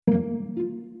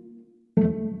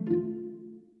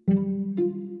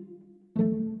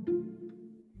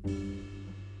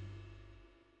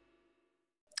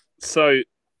So,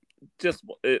 just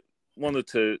wanted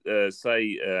to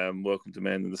say welcome to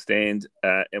Man in the Stand,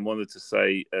 and wanted to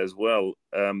say as well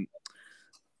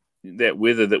that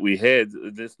weather that we had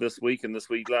this week and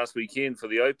last weekend for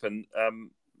the Open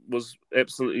was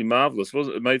absolutely marvellous.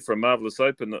 Wasn't it made for a marvellous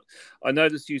Open? I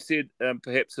noticed you said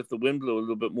perhaps if the wind blew a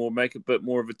little bit more, make it a bit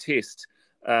more of a test.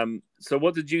 So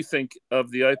what did you think of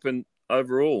the Open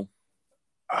overall?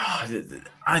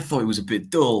 I thought it was a bit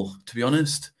dull, to be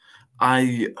honest.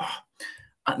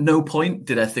 At no point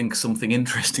did I think something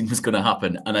interesting was going to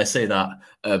happen. And I say that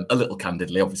a little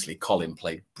candidly. Obviously, Colin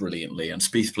played brilliantly and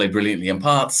Spieth played brilliantly in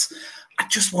parts. I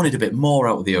just wanted a bit more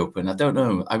out of the Open. I don't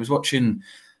know. I wasn't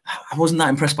that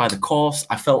impressed by the course.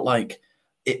 I felt like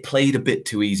it played a bit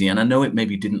too easy. And I know it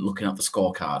maybe didn't looking at the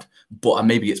scorecard, but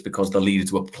maybe it's because the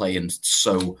leaders were playing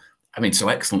so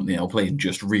excellently, playing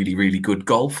just really, really good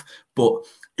golf. But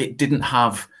it didn't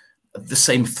have the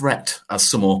same threat as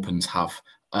some Opens have.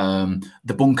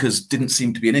 The bunkers didn't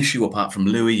seem to be an issue apart from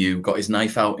Louis, who got his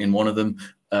knife out in one of them.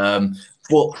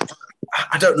 But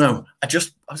I don't know. I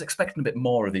was expecting a bit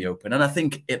more of the Open, and I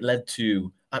think it led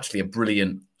to actually a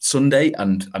brilliant Sunday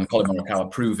and Colin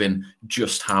Morikawa proving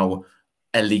just how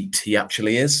elite he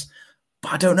actually is.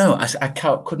 But I don't know. I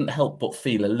couldn't help but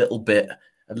feel a little bit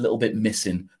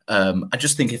missing. I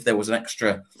just think if there was an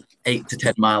extra 8 to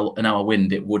 10 mile an hour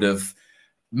wind, it would have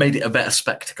made it a better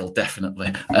spectacle, definitely,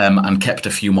 and kept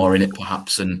a few more in it,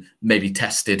 perhaps, and maybe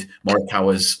tested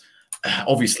Morikawa's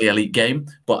obviously elite game.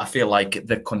 But I feel like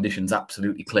the conditions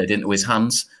absolutely played into his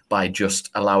hands by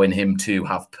just allowing him to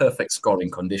have perfect scoring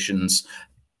conditions,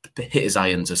 hit his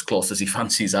irons as close as he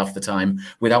fancies half the time,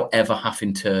 without ever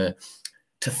having to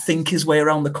think his way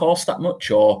around the course that much,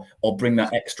 or bring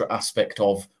that extra aspect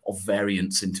of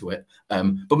variance into it.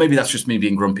 But maybe that's just me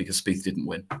being grumpy because Spieth didn't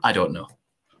win. I don't know.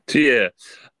 Yeah,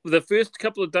 the first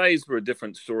couple of days were a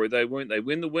different story, though, weren't they?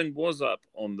 When the wind was up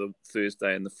on the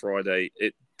Thursday and the Friday,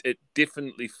 it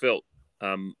definitely felt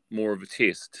more of a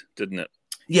test, didn't it?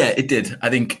 Yeah, it did. I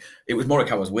think it was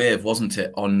Morikawa's wave, wasn't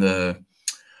it? I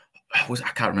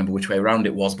can't remember which way around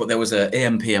it was, but there was a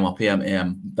AM PM or PM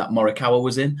AM that Morikawa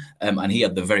was in, and he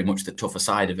had very much the tougher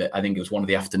side of it. I think it was one of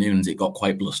the afternoons it got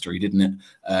quite blustery, didn't it?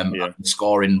 Yeah.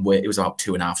 Scoring, it was about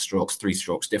 2.5 strokes, 3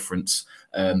 strokes difference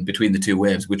between the two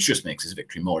waves, which just makes his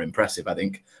victory more impressive, I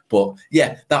think. But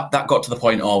yeah, that got to the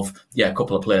point of, a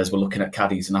couple of players were looking at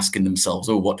caddies and asking themselves,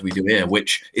 oh, what do we do here?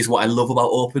 Which is what I love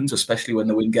about Opens, especially when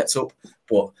the wind gets up.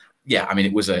 But yeah, I mean,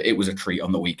 it was a treat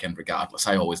on the weekend regardless.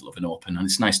 I always love an Open, and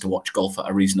it's nice to watch golf at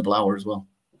a reasonable hour as well.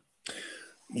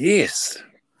 Yes.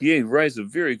 Yeah, you raised a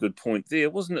very good point there.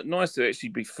 Wasn't it nice to actually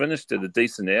be finished at a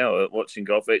decent hour watching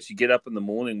golf, actually get up in the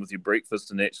morning with your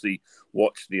breakfast and actually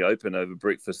watch the Open over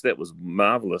breakfast? That was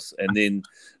marvellous. And then,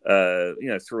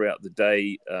 throughout the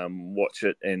day, watch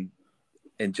it and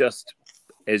just,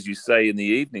 as you say, in the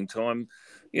evening time,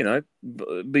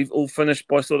 be all finished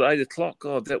by sort of 8 o'clock.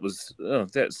 God,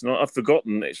 that's not. I've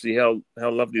forgotten actually how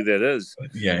lovely that is.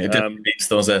 Yeah, it beats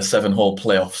those 7-hole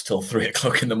playoffs till 3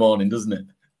 o'clock in the morning, doesn't it?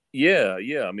 Yeah.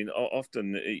 I mean,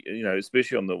 often,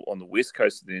 especially on the west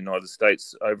coast of the United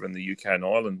States, over in the UK and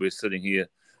Ireland, we're sitting here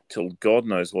till God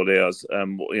knows what hours,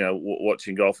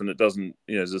 watching golf, and it doesn't,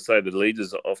 as I say, the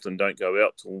leaders often don't go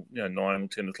out till 9 or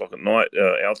 10 o'clock at night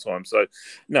our time. So,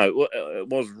 no, it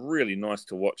was really nice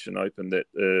to watch an Open that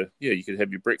you could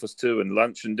have your breakfast too, and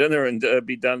lunch and dinner, and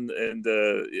be done and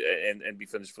be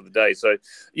finished for the day. So,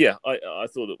 yeah, I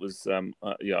thought it was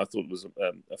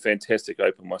a fantastic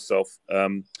Open myself.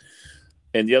 And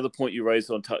the other point you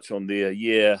raised on touch on there,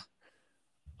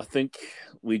 I think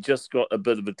we just got a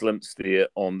bit of a glimpse there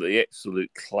on the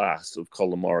absolute class of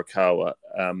Colin Morikawa.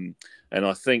 And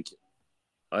I think,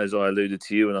 as I alluded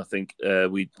to you, and I think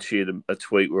we shared a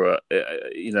tweet where,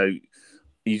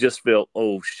 you just felt,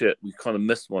 oh, shit, we kind of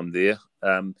missed one there.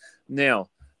 Now,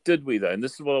 did we, though? And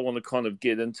this is what I want to kind of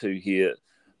get into here.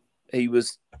 He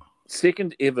was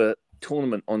second ever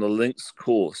tournament on a links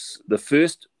course. The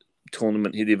first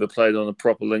tournament he'd ever played on a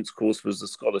proper links course was the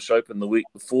Scottish Open the week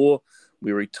before,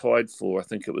 where he tied for, I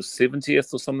think it was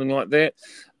 70th or something like that.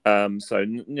 So,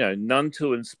 none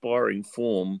too inspiring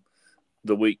form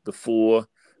the week before.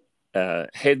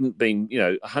 Hadn't been,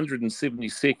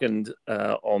 172nd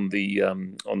on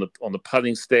the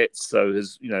putting stats. So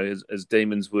his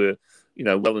demons were,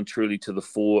 well and truly to the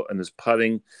fore in his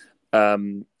putting.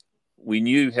 We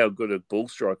knew how good a ball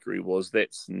striker he was.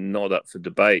 That's not up for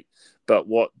debate. But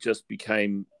what just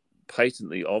became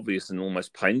patently obvious and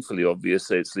almost painfully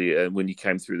obvious, actually, when you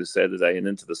came through the Saturday and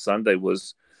into the Sunday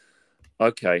was,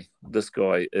 okay, this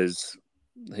guy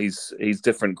he's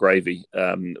different gravy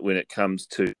when it comes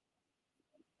to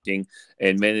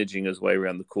and managing his way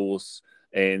around the course.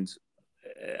 and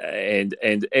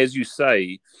as you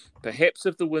say, perhaps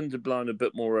if the wind had blown a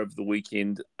bit more over the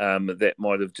weekend, that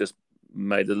might have just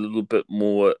made a little bit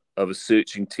more of a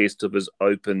searching test of his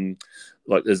open,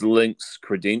 like his links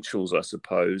credentials, I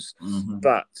suppose. Mm-hmm.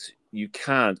 But you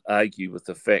can't argue with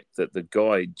the fact that the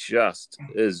guy just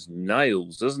is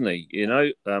nails, isn't he? You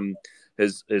know,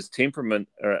 his temperament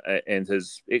and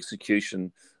his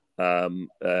execution, you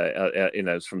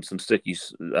know, from some sticky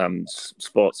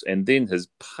spots, and then his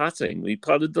putting. He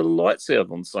putted the lights out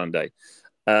on Sunday.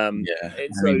 And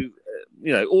so,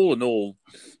 you know, all in all,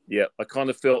 yeah, I kind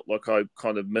of felt like I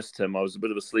kind of missed him. I was a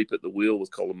bit of asleep at the wheel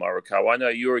with Colin Morikawa. I know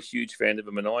you're a huge fan of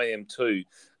him, and I am too.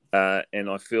 And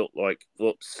I felt like,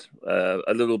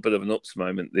 a little bit of an oops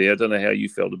moment there. I don't know how you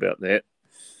felt about that.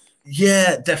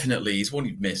 Yeah, definitely. He's one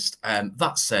you've missed.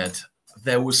 That said,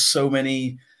 there was so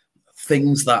many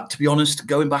things that, to be honest,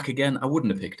 going back again, I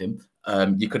wouldn't have picked him.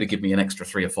 You could have given me an extra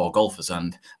 3 or 4 golfers,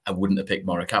 and I wouldn't have picked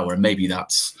Morikawa. And maybe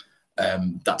that's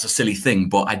a silly thing,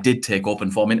 but I did take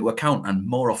open form into account, and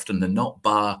more often than not,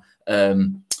 bar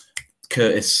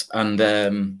Curtis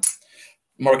and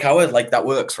Morikawa, like that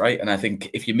works, right? And I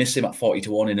think if you miss him at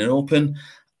 40-1 in an Open,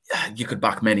 you could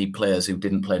back many players who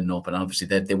didn't play in an Open. Obviously,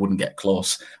 they wouldn't get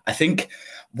close. I think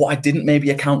what I didn't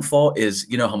maybe account for is,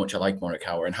 you know, how much I like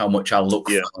Morikawa and how much I'll look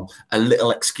for a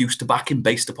little excuse to back him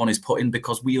based upon his putting,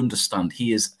 because we understand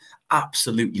he is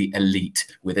absolutely elite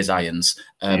with his irons,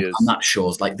 and that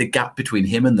shows. Like, the gap between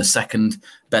him and the second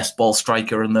best ball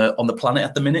striker on the planet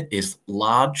at the minute is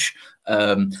large.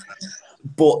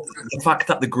 But the fact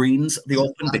that the greens, the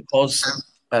Open, because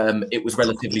it was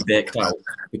relatively baked out,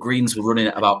 the greens were running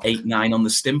at about 8-9 on the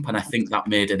stimp, and I think that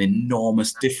made an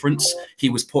enormous difference. He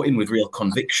was putting with real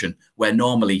conviction, where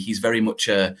normally he's very much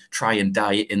a try and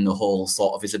die in the hole,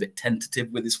 sort of is a bit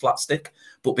tentative with his flat stick.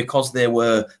 But because they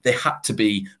had to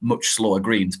be much slower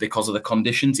greens because of the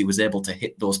conditions, he was able to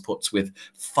hit those putts with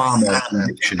far more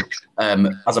conviction,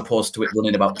 as opposed to it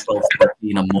running about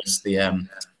 12-13 on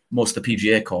most of the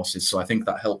PGA courses. So I think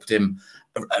that helped him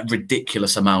a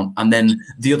ridiculous amount. And then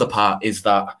the other part is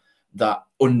that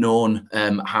unknown,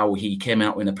 how he came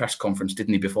out in a press conference,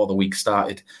 didn't he, before the week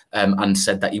started, and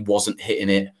said that he wasn't hitting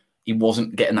it. He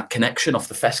wasn't getting that connection off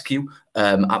the fescue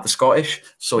at the Scottish.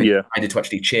 So he decided to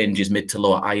actually change his mid to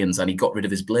lower irons, and he got rid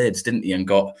of his blades, didn't he? And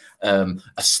got a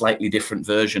slightly different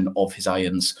version of his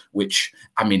irons, which,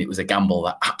 I mean, it was a gamble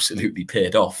that absolutely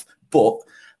paid off. But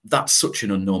that's such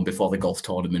an unknown before the golf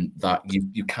tournament that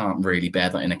you can't really bear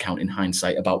that in account in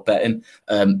hindsight about betting.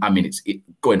 I mean,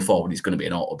 going forward, he's going to be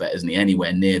an auto bet, isn't he?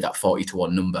 Anywhere near that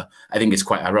 40-1 number. I think it's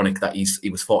quite ironic that he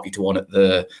was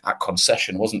 40-1 at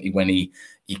Concession, wasn't he, when he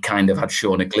kind of had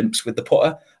shown a glimpse with the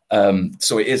putter.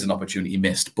 So it is an opportunity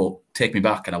missed, but take me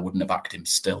back and I wouldn't have backed him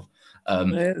still.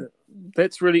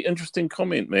 That's really interesting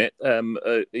comment, Matt.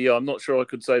 Yeah, I'm not sure I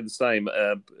could say the same.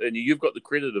 And you've got the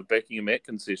credit of backing him at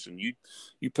Concession.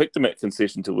 You picked him at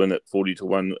Concession to win at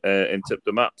 40-1 and tipped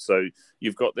him up. So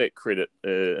you've got that credit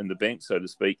in the bank, so to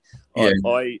speak. Yeah.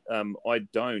 I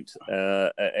don't,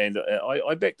 and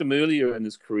I backed him earlier in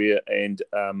his career, and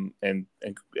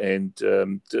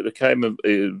it came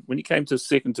when he came to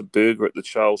second to Berger at the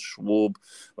Charles Schwab,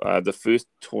 the first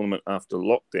tournament after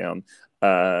lockdown.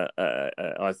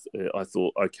 I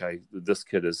thought, okay, this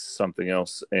kid is something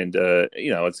else, and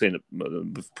you know, I'd seen it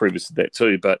previous to that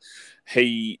too. But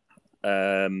he,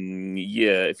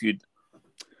 if you'd,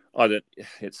 I don't.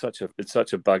 It's such a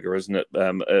bugger, isn't it?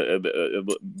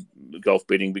 Golf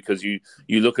betting, because you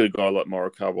look at a guy like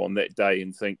Morikawa on that day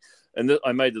and think. And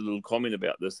I made a little comment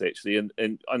about this, actually,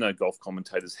 and I know golf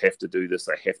commentators have to do this.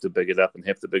 They have to big it up and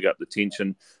have to big up the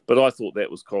tension. But I thought that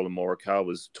was Colin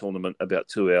Morikawa's tournament about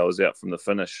 2 hours out from the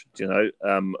finish. You know,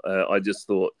 I just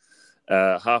thought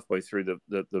halfway through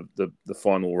the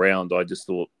final round, I just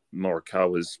thought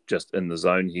Morikawa's just in the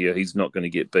zone here. He's not going to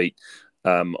get beat.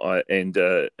 And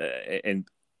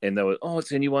they were,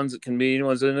 it's anyone's. It can be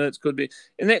anyone's. And it could be,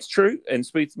 and that's true. And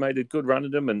Spieth made a good run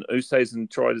at him, and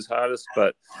Oosthuizen tried his hardest,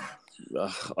 but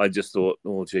I just thought,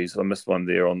 oh geez, I missed one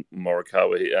there on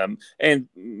Morikawa. And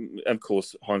of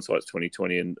course, hindsight's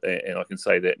 2020, and I can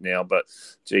say that now. But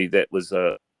gee, that was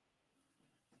I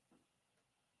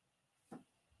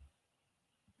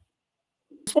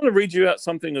just want to read you out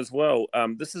something as well.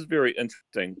 This is very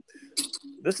interesting.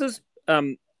 This is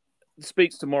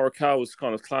speaks to Morikawa's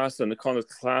kind of class and the kind of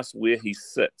class where he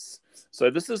sits.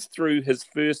 So this is through his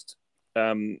first.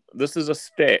 This is a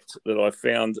stat that I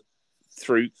found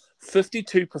through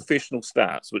 52 professional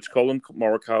starts, which Colin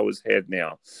Morikawa's had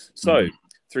now. So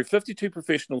through 52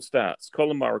 professional starts,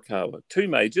 Colin Morikawa, 2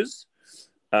 majors,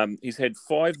 He's had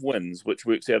 5 wins, which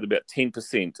works out about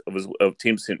 10% of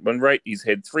 10% win rate. He's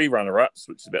had 3 runner-ups,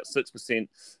 which is about 6%,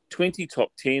 20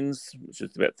 top 10s, which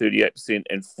is about 38%,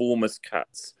 and 4 missed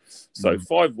cuts. So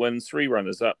 5 wins, 3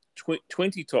 runners-up,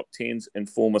 20 top 10s, and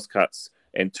 4 missed cuts,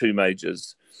 and 2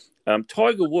 majors.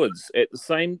 Tiger Woods at the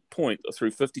same point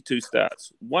through 52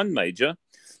 starts, 1 major,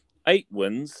 8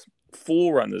 wins,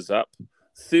 4 runners-up,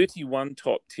 31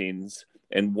 top 10s,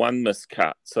 and 1 missed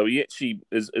cut. So he actually,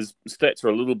 his stats are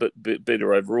a little bit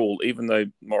better overall, even though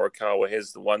Morikawa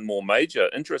has the 1 more major,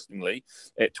 interestingly,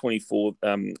 at 24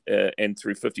 and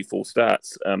through 54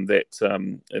 starts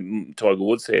that Tiger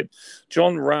Woods had.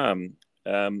 Jon Rahm,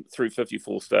 through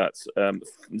 54 starts,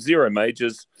 0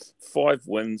 majors, 5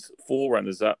 wins, 4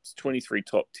 runners-ups, 23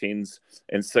 top 10s,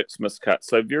 and 6 missed cuts.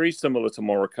 So very similar to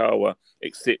Morikawa,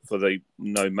 except for the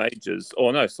no majors. Oh,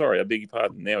 no, sorry, I beg your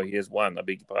pardon. Now he has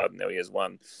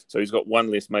 1. So he's got 1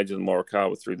 less major than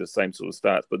Morikawa through the same sort of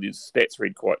starts, but his stats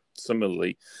read quite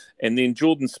similarly. And then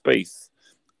Jordan Spieth,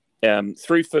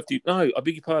 through 50. No, I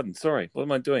beg your pardon. Sorry, what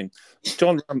am I doing?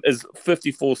 Jon Rahm is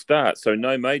 54 starts, so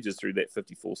no majors through that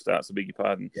 54 starts. I beg your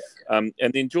pardon. Yeah.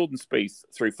 And then Jordan Spieth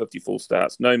through 54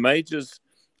 starts, no majors,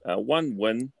 1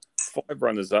 win, 5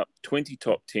 runners up, 20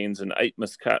 top 10s, and 8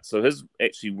 missed cuts. So his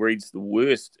actually reads the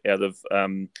worst out of,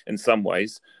 in some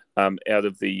ways, out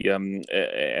of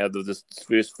this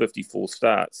first 54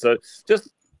 starts. So just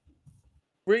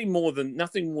really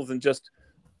nothing more than just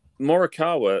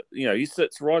Morikawa, he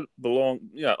sits right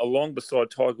along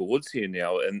beside Tiger Woods here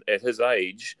now, and at his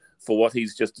age, for what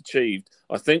he's just achieved,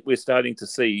 I think we're starting to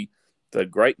see the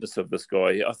greatness of this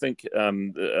guy. I think, I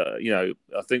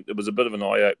think there was a bit of an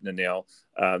eye opener now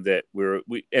that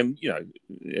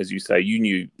as you say,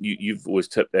 you've always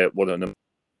tipped that what an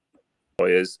guy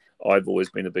is. I've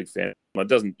always been a big fan. It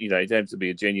doesn't, you don't have to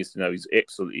be a genius to know he's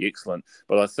absolutely excellent.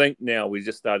 But I think now we're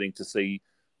just starting to see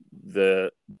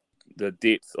the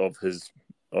depth of his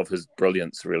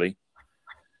brilliance, really.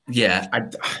 Yeah,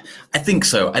 I think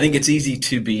so. I think it's easy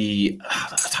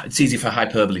for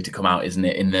hyperbole to come out, isn't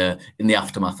it, in the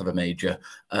aftermath of a major.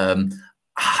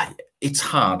 It's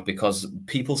hard because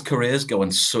people's careers go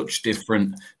on such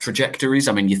different trajectories.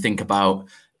 I mean, you think about,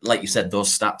 like you said,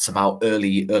 those stats about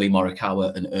early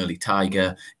Morikawa and early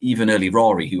Tiger, even early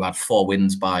Rory, who had 4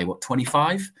 wins by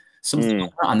 25. Something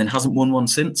like that, and then hasn't won one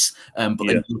since. But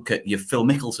then you look at your Phil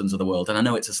Mickelsons of the world, and I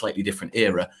know it's a slightly different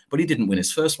era, but he didn't win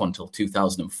his first one until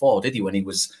 2004, did he? When he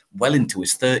was well into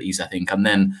his 30s, I think. And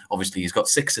then obviously he's got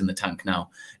 6 in the tank now.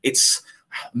 It's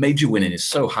major winning is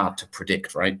so hard to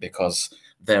predict, right? Because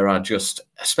there are just,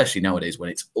 especially nowadays when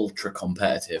it's ultra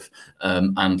competitive.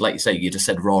 And like you say, you just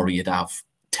said Rory, you'd have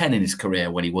 10 in his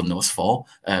career when he won those 4.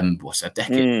 What's a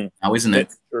decade now, isn't it?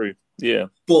 That's true. Yeah.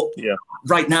 But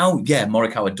right now,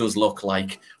 Morikawa does look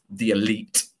like the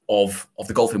elite of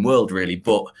the golfing world, really.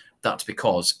 But that's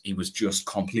because he was just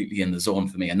completely in the zone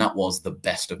for me. And that was the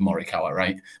best of Morikawa,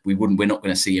 right? We're not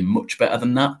going to see him much better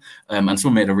than that. And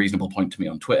someone made a reasonable point to me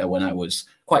on Twitter when I was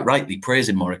quite rightly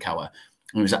praising Morikawa.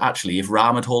 And it was actually, if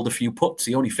Rahm had held a few putts,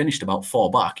 he only finished about 4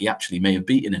 back. He actually may have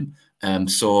beaten him.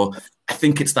 So I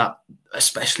think it's that,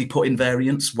 especially putting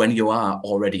variance when you are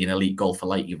already an elite golfer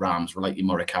like your Rahms, like your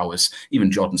Morikawas,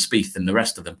 even Jordan Spieth and the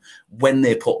rest of them. When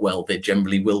they put well, they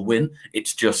generally will win.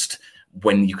 It's just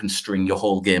when you can string your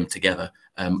whole game together.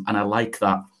 And I like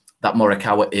that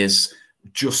Morikawa is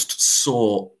just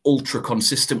so ultra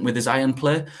consistent with his iron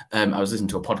play. I was listening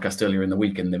to a podcast earlier in the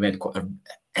week and they made quite an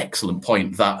excellent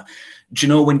point that, do you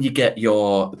know, when you get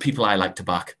the people I like to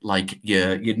back, like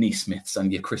your Neesmiths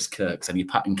and your Chris Kirks and your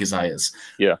Patton Kazayas,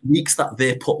 weeks that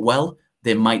they put well,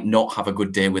 they might not have a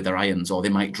good day with their irons, or they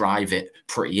might drive it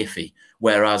pretty iffy.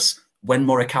 Whereas when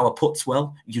Morikawa puts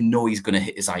well, you know he's going to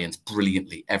hit his irons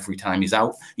brilliantly every time he's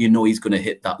out. You know he's going to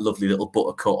hit that lovely little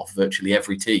buttercut off virtually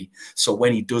every tee. So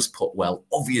when he does put well,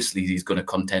 obviously he's going to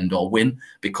contend or win,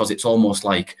 because it's almost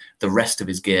like the rest of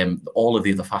his game, all of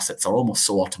the other facets are almost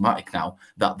so automatic now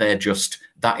that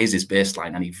that is his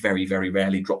baseline, and he very, very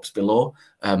rarely drops below.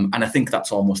 And I think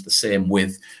that's almost the same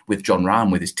with Jon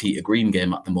Rahm with his tee to green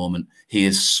game at the moment. He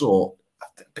is so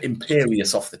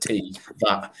imperious off the tee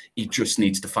that he just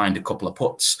needs to find a couple of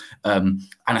putts. And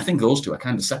I think those two are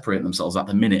kind of separating themselves at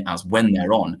the minute, as when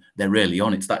they're on, they're really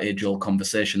on. It's that age-old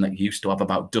conversation that you used to have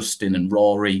about Dustin and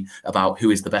Rory, about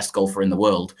who is the best golfer in the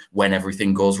world when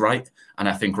everything goes right. And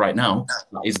I think right now,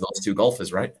 that is those two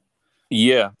golfers, right?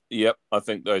 Yeah, yep. I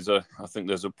think those are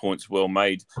points well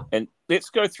made. And let's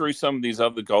go through some of these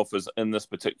other golfers in this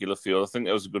particular field. I think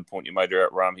that was a good point you made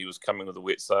about Rahm. He was coming with a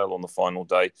wet sail on the final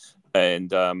day,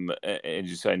 and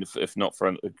you're saying if not for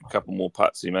a couple more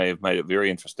putts, he may have made it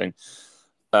very interesting.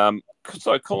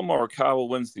 So Colin Morikawa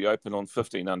wins the Open on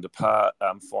 15 under par.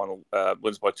 Final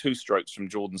wins by 2 strokes from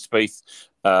Jordan Spieth.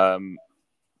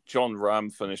 John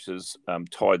Rahm finishes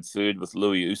tied third with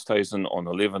Louis Oosthuizen on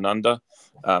 11 under.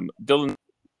 Dylan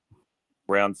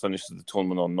Brown finishes the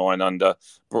tournament on 9 under.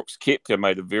 Brooks Koepka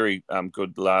made a very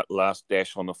good last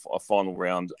dash on a final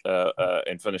round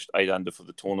and finished 8 under for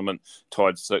the tournament,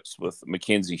 tied 6th with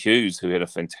Mackenzie Hughes, who had a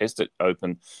fantastic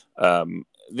Open.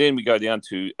 Then we go down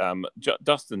to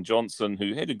Dustin Johnson,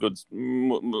 who had a good,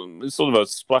 sort of a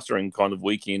spluttering kind of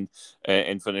weekend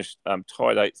and finished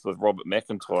tied 8th with Robert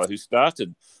McIntyre, who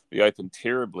started the Open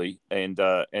terribly and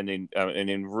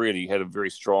then really had a very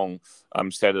strong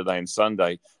Saturday and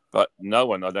Sunday. But no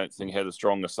one, I don't think, had a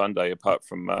stronger Sunday apart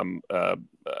from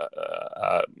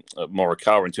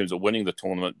Morikawa in terms of winning the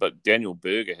tournament. But Daniel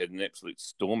Berger had an absolute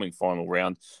storming final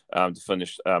round to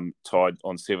finish tied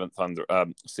on 7 under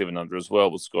as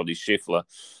well with Scotty Scheffler.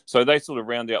 So they sort of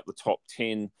round out the top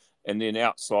 10. And then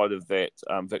outside of that,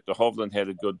 Victor Hovland had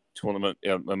a good tournament.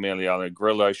 Emiliano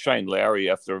Grillo, Shane Lowry,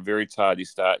 after a very tardy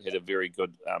start, had a very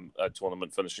good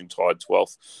tournament, finishing tied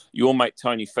 12th. Your mate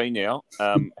Tony Finau,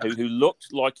 who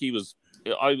looked like he was.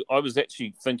 I was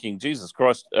actually thinking, Jesus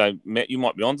Christ, Matt, you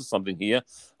might be onto something here.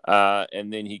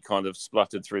 And then he kind of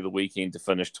spluttered through the weekend to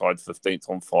finish tied 15th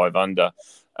on 5 under.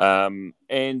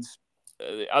 And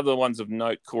the other ones of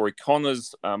note, Corey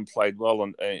Connors played well,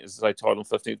 and as they tied on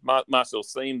 15th. Marcel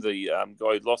Thiem, the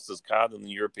guy who lost his card in the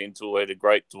European Tour, had a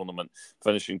great tournament,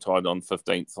 finishing tied on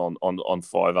 15th on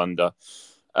 5 under.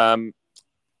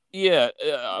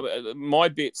 My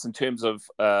bets in terms of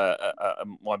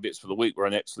my bets for the week were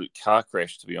an absolute car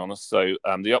crash, to be honest. So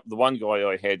the one guy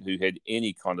I had who had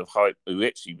any kind of hope, who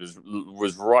actually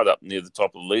was right up near the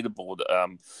top of the leaderboard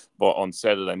on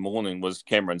Saturday morning, was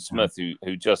Cameron Smith,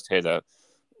 who just had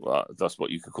that's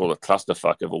what you could call a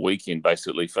clusterfuck of a weekend,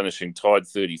 basically finishing tied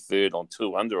 33rd on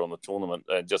 2 under on the tournament,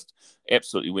 and just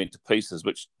absolutely went to pieces,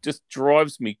 which just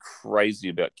drives me crazy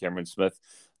about Cameron Smith.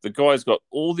 The guy's got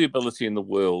all the ability in the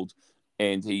world,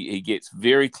 and he gets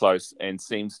very close and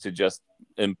seems to just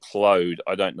implode.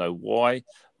 I don't know why,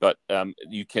 but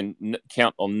you can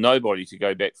count on nobody to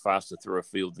go back faster through a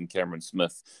field than Cameron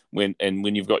Smith. When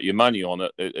you've got your money on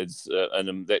it,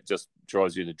 and that just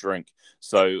drives you to drink.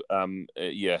 So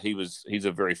he's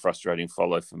a very frustrating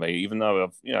follow for me. Even though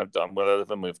I've done well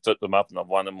with him, we've tipped him up, and I've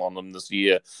won him on them this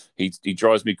year. He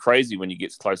drives me crazy when he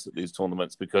gets close at these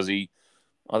tournaments because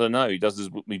I don't know, he does his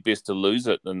best to lose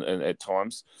it and at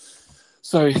times.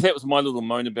 So that was my little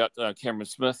moan about Cameron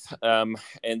Smith. And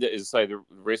as I say, the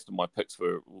rest of my picks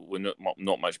were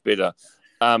not much better.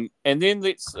 And then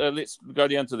let's go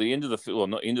down to the end of the field, well,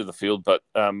 not end of the field, but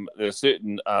there's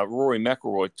certain Rory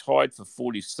McIlroy tied for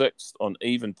 46th on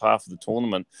even par for the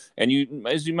tournament. And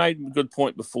as you made a good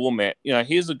point before, Matt,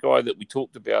 here's a guy that we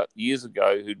talked about years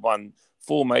ago who'd won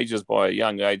 4 majors by a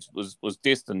young age, was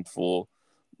destined for,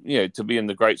 to be in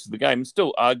the greats of the game, and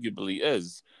still arguably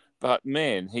is. But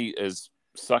man, he is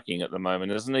sucking at the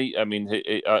moment, isn't he? I mean,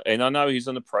 and I know he's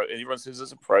in the pro. Everyone says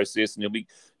it's a process, and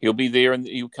he'll be there, and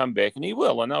he'll come back, and he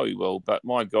will. I know he will. But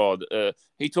my God,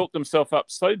 he talked himself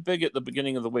up so big at the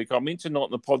beginning of the week. I mentioned it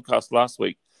on the podcast last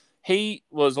week. He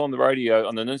was on the radio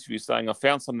on an interview saying, "I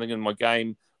found something in my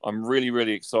game. I'm really,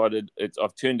 really excited.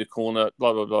 I've turned a corner."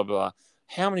 Blah blah blah blah.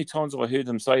 How many times have I heard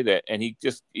him say that? And he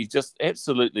just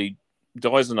absolutely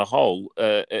dies in a hole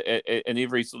in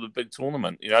every sort of big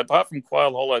tournament. Apart from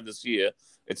Quail Hollow this year,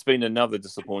 it's been another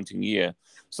disappointing year.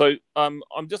 So I'm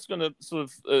just going to sort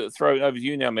of throw it over to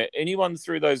you now, Matt. Anyone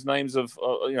through those names of,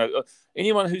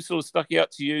 anyone who sort of stuck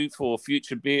out to you for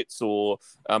future bets or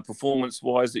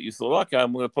performance-wise that you thought, okay,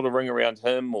 I'm going to put a ring around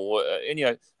him, or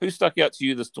who stuck out to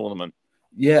you this tournament?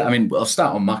 Yeah, I mean, I'll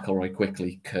start on McIlroy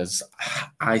quickly because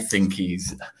I think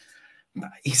he's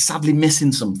sadly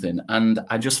missing something, and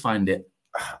I just find it.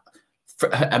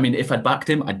 I mean, if I'd backed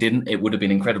him, I didn't. It would have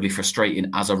been incredibly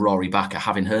frustrating as a Rory backer,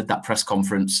 having heard that press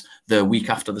conference the week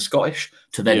after the Scottish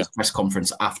to then press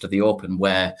conference after the Open,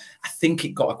 where I think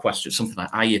it got a question, something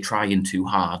like, "Are you trying too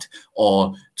hard?"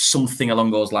 or something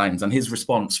along those lines. And his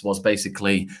response was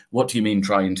basically, "What do you mean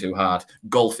trying too hard?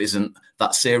 Golf isn't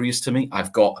that serious to me.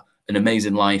 I've got an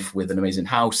amazing life with an amazing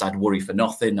house. I'd worry for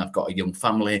nothing. I've got a young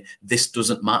family. This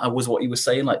doesn't matter," was what he was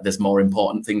saying. Like, there's more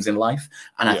important things in life.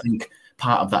 And I think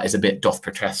part of that is a bit doth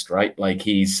protest, right? Like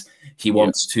he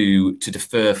wants to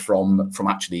defer from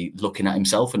actually looking at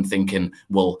himself and thinking,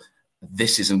 well,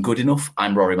 this isn't good enough.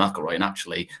 I'm Rory McIlroy, and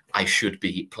actually I should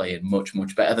be playing much,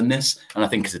 much better than this. And I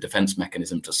think it's a defense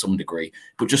mechanism to some degree,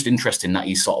 but just interesting that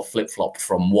he sort of flip-flopped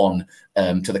from one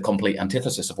to the complete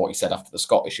antithesis of what he said after the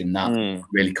Scottish, in that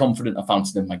really confident, I found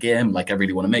something in my game, like I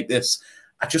really want to make this.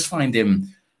 I just find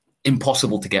him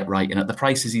impossible to get right. And at the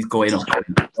prices he's going up,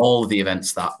 all of the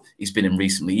events that he's been in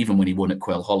recently, even when he won at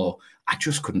Quail Hollow, I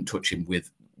just couldn't touch him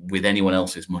with anyone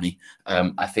else's money.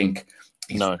 I think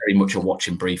he's very much a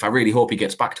watching brief. I really hope he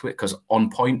gets back to it, because on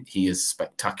point, he is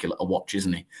spectacular to watch,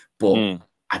 isn't he? But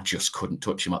I just couldn't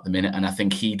touch him at the minute. And I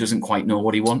think he doesn't quite know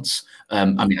what he wants. I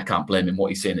mean, I can't blame him. What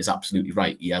he's saying is absolutely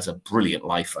right. He has a brilliant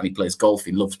life and he plays golf.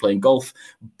 He loves playing golf.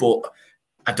 But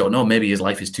I don't know, maybe his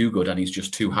life is too good and he's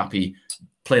just too happy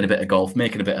playing a bit of golf,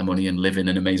 making a bit of money and living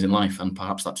an amazing life. And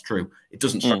perhaps that's true. It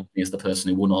doesn't strike me as the person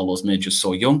who won all those majors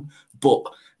so young, but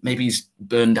maybe he's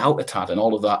burned out a tad, and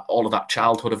all of that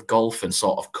childhood of golf and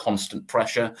sort of constant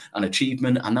pressure and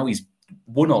achievement. And now he's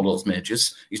won all those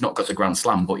majors. He's not got the Grand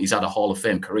Slam, but he's had a Hall of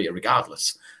Fame career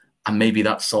regardless. And maybe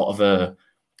that's sort of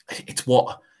it's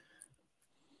what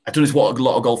a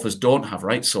lot of golfers don't have,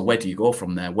 right? So where do you go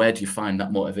from there? Where do you find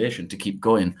that motivation to keep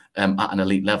going at an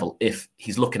elite level if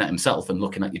he's looking at himself and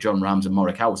looking at your John Rahms and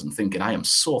Morikawas thinking, I am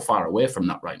so far away from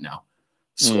that right now.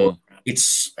 So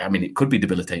it could be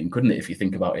debilitating, couldn't it, if you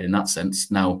think about it in that sense?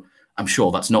 Now, I'm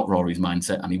sure that's not Rory's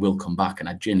mindset, and he will come back, and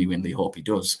I genuinely hope he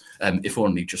does, if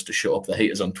only just to shut up the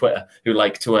haters on Twitter who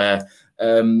like to, have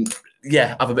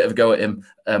a bit of a go at him.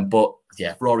 But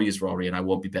yeah, Rory is Rory, and I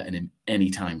won't be betting him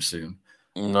anytime soon.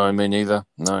 No, me neither.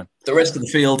 No. The rest of the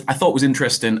field, I thought was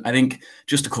interesting. I think,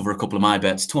 just to cover a couple of my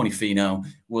bets, Tony Finau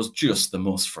was just the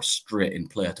most frustrating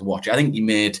player to watch. I think he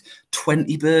made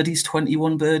 20 birdies,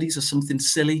 21 birdies or something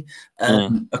silly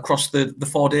across the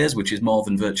 4 days, which is more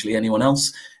than virtually anyone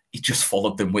else. He just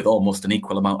followed them with almost an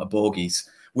equal amount of bogeys,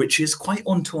 which is quite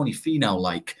un-Tony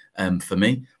Finau-like for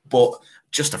me. But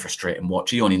just a frustrating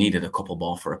watch. He only needed a couple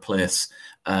more for a place.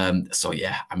 So,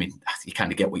 yeah, I mean, you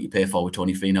kind of get what you pay for with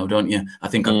Tony Finau, don't you? I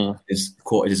think I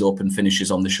quoted his open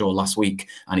finishes on the show last week,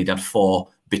 and he'd had 4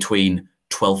 between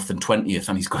 12th and 20th,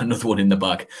 and he's got another one in the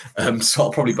bag. So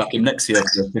I'll probably back him next year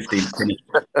for the 15th finish.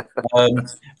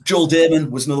 Joel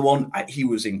Dahmen was another one. He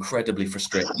was incredibly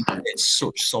frustrated. He played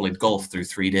such solid golf through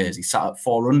 3 days. He sat at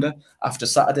 4 under after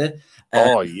Saturday.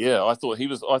 I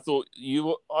thought you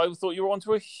were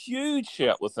onto a huge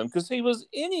shout with him, because he was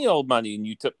any old money and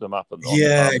you tipped him up. He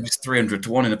was 300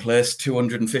 to 1 in a place,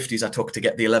 250s I took to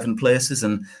get the 11 places.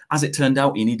 And as it turned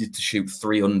out, he needed to shoot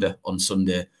 3 under on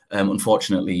Sunday.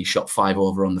 Unfortunately, he shot 5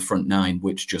 over on the front 9,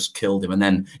 which just killed him. And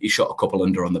then he shot a couple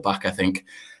under on the back, I think.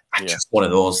 Just one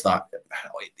of those that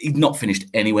he'd not finished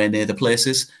anywhere near the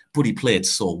places, but he played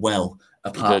so well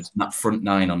apart from that front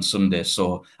 9 on Sunday.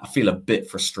 So I feel a bit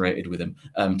frustrated with him,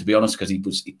 to be honest, because he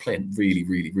played really,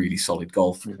 really, really solid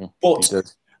golf. But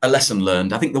a lesson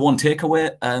learned. I think the one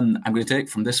takeaway I'm going to take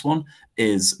from this one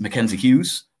is Mackenzie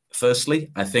Hughes.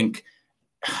 Firstly, I think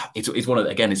it's one of,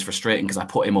 again, it's frustrating because I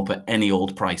put him up at any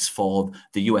old price for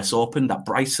the US Open, that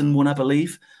Bryson won, I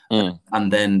believe. And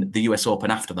then the US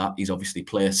Open after that, he's obviously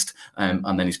placed,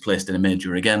 and then he's placed in a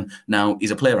major again. Now,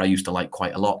 he's a player I used to like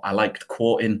quite a lot. I liked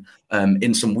quoting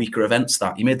in some weaker events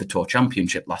that he made the Tour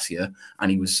Championship last year,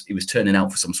 and he was turning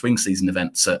out for some swing season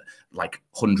events at like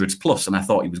hundreds plus, and I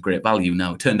thought he was great value.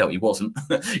 Now, it turned out he wasn't.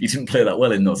 He didn't play that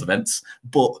well in those events,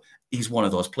 but he's one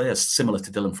of those players similar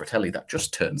to Dylan Fratelli that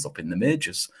just turns up in the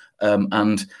majors.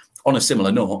 And on a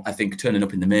similar note, I think turning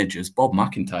up in the majors, Bob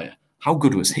McIntyre, how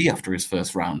good was he after his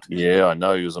first round? Yeah, I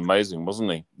know. He was amazing,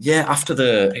 wasn't he? Yeah, after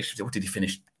what did he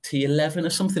finish? T11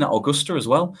 or something at Augusta as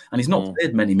well. And he's not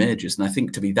played many majors. And I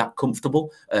think to be that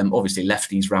comfortable, obviously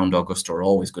lefties round Augusta are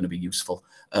always going to be useful.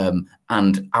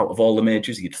 And out of all the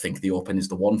majors, you'd think the Open is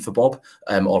the one for Bob,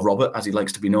 or Robert, as he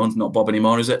likes to be known. Not Bob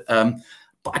anymore, is it?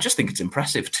 But I just think it's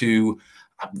impressive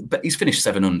but he's finished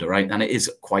 7 under, right? And it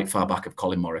is quite far back of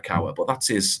Colin Morikawa, but that's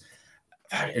his.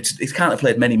 He's kind of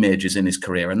played many majors in his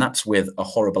career, and that's with a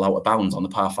horrible out of bounds on the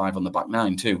par 5 on the back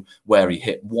 9 too, where he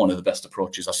hit one of the best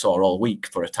approaches I saw all week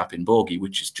for a tap-in bogey,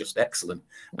 which is just excellent.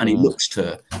 And he looks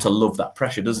to love that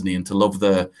pressure, doesn't he? And to love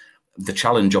the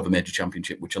challenge of a major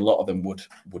championship, which a lot of them would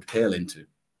pale into.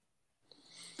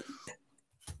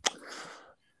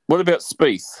 What about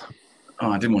Spieth? Oh,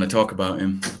 I didn't want to talk about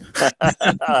him.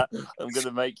 I'm going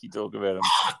to make you talk about him.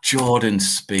 Jordan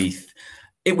Spieth.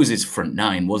 It was his front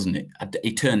 9, wasn't it?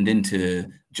 He turned into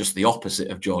just the opposite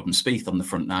of Jordan Spieth on the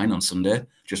front 9 on Sunday.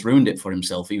 Just ruined it for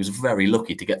himself. He was very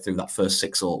lucky to get through that first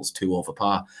 6 holes, 2 over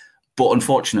par. But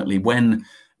unfortunately, when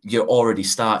you're already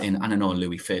starting, and I know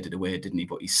Louis faded away, didn't he?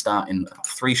 But he's starting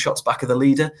 3 shots back of the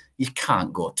leader. You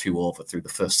can't go 2 over through the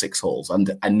first 6 holes.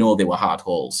 And I know they were hard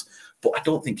holes, but I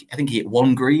think he hit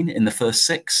 1 green in the first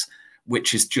 6,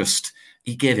 which is just,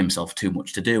 he gave himself too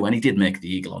much to do. And he did make the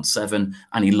eagle on 7,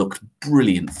 and he looked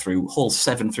brilliant through holes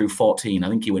 7 through 14. I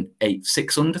think he went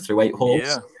 6 under through 8 holes.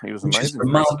 Yeah, he was amazing.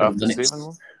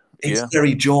 It's Yeah.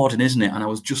 very Jordan, isn't it? And I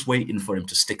was just waiting for him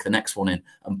to stick the next one in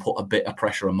and put a bit of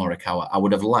pressure on Morikawa. I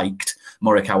would have liked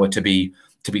Morikawa to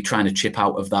be trying to chip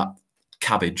out of that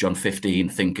cabbage on 15,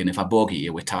 thinking if I bogey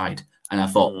you, we're tied. And I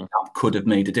thought that could have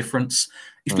made a difference.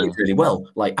 He's played really well.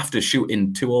 Like after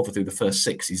shooting 2 over through the first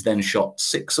 6, he's then shot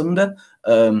 6 under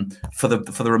for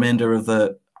the remainder of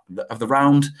the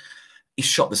round. He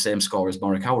shot the same score as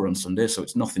Morikawa on Sunday, so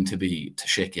it's nothing to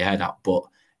shake your head at. But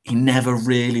he never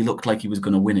really looked like he was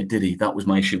going to win it, did he? That was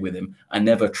my issue with him. I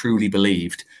never truly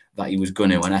believed that he was going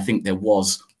to, and I think there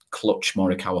was clutch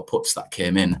Morikawa putts that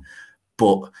came in,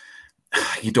 but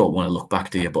you don't want to look back,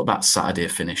 do you? But that Saturday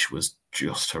finish was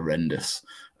just horrendous.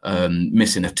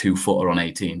 Missing a 2-footer on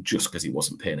 18 just because he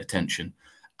wasn't paying attention.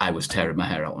 I was tearing my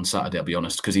hair out on Saturday, I'll be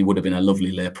honest, because he would have been a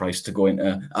lovely lay price to go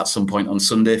into at some point on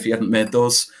Sunday if he hadn't made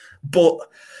those. But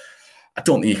I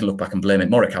don't think you can look back and blame it.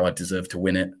 Morikawa deserved to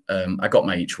win it. I got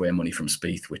my each way money from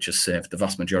Spieth, which has saved the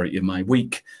vast majority of my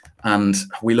week. And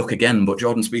we look again, but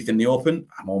Jordan Spieth in the Open,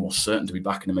 I'm almost certain to be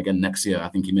backing him again next year. I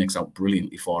think he makes out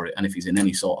brilliantly for it. And if he's in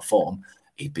any sort of form,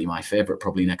 he'd be my favourite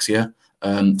probably next year.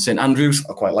 St Andrews,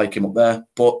 I quite like him up there,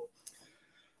 but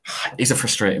he's a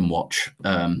frustrating watch.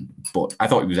 But I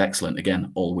thought he was excellent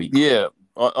again all week. Yeah,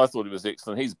 I thought he was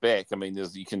excellent. He's back. I mean,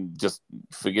 you can just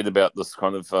forget about this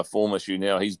kind of form issue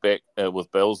now. He's back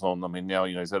with bells on. I mean, now,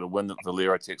 he's had a win at the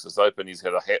Valero Texas Open. He's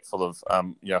had a hat full of, high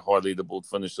leaderboard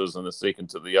finishes and a second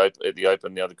to at the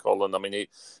Open now to Colin. I mean,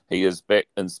 he is back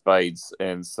in spades.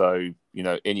 And so,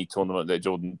 any tournament that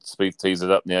Jordan Spieth tees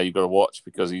it up now, you've got to watch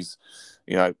because he's,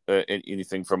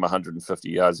 anything from 150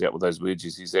 yards out with those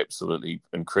wedges, he's absolutely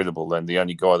incredible. And the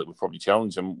only guy that would probably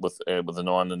challenge him with an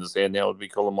iron in his hand now would be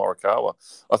Colin Morikawa.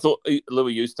 I thought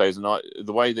Louis Oosthuizen,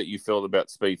 the way that you felt about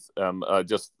Spieth, I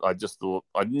just thought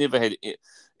I'd never had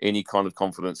any kind of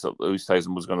confidence that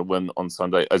Oosthuizen was going to win on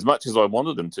Sunday. As much as I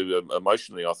wanted him to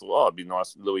emotionally, I thought, it'd be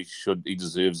nice. Louis he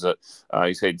deserves it.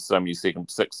 He's had so many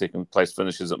six second place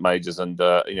finishes at majors, and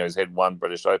he's had one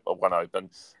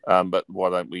Open. But why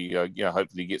don't we,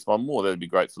 hopefully he gets one more? That'd be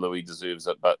great for Louis. He deserves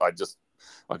it. But I just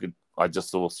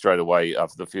saw straight away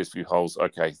after the first few holes,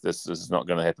 okay, this is not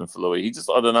going to happen for Louis.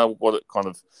 I don't know what it kind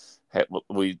of. I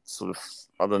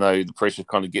don't know, the pressure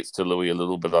kind of gets to Louis a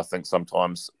little bit, I think,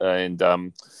 sometimes. And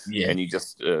and he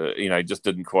just, just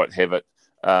didn't quite have it.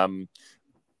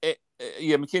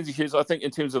 Mackenzie Hughes, I think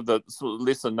in terms of the sort of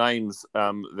lesser names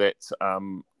that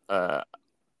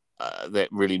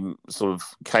really sort of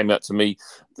came out to me,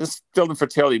 this Dylan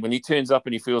Fratelli, when he turns up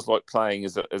and he feels like playing,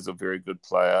 is a very good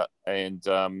player. And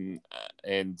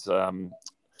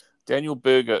Daniel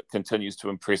Berger continues to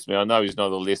impress me. I know he's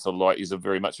not a lesser light; he's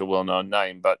very much a well-known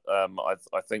name, but I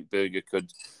think Berger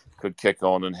could kick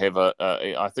on and have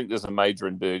I think there's a major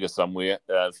in Berger somewhere.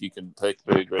 If you can pick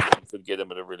Berger, you could get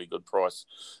him at a really good price.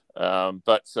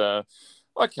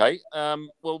 Okay.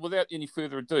 Well, without any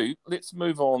further ado, let's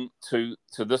move on to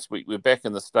this week. We're back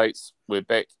in the States. We're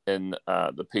back in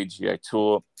the PGA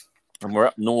Tour. And we're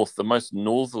up north, the most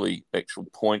northerly actual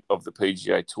point of the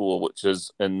PGA Tour, which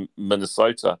is in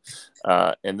Minnesota.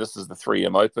 And this is the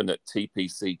 3M Open at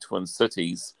TPC Twin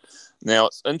Cities. Now,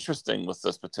 it's interesting with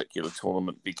this particular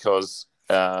tournament because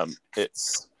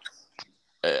it's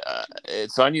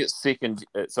only its second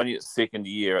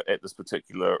year at this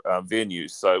particular venue,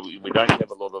 so we don't have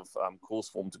a lot of course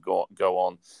form to go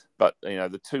on. But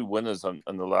the two winners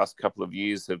in the last couple of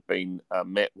years have been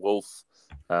Matt Wolff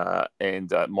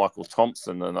and Michael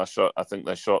Thompson, and I think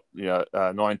they shot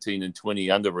 19 and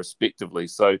 20 under respectively.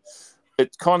 So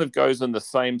it kind of goes in the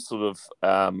same sort of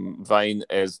vein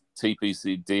as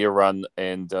TPC Deer Run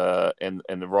and the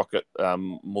Rocket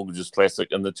Mortgages Classic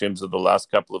in the terms of the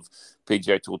last couple of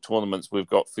PGA Tour tournaments. We've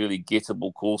got fairly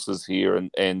gettable courses here,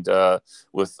 and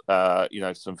with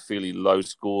some fairly low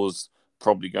scores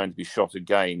probably going to be shot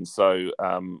again. So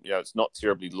it's not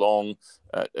terribly long.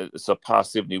 It's a par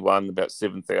 71, about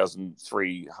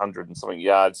 7,300 and something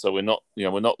yards. So we're not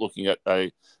looking at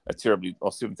a terribly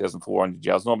 7,400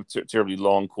 yards. Not a terribly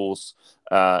long course,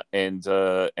 and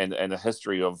a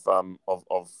history of some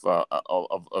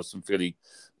fairly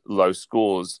low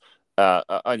scores.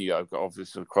 Only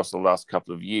obviously across the last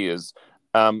couple of years.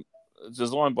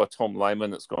 Designed by Tom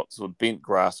Lehman. It's got sort of bent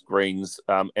grass greens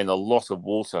and a lot of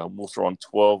water on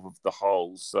 12 of the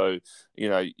holes. So,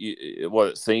 what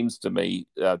it seems to me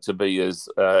to be is,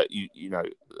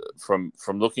 from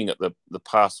looking at the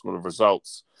past sort of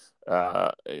results,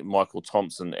 Michael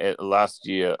Thompson last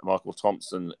year,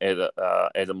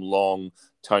 Adam Long,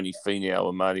 Tony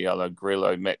Finau, Mariano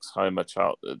Grello, Max Homa,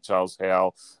 Charles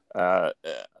Howell,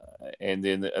 and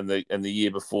then in the year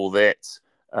before that,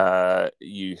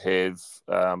 you have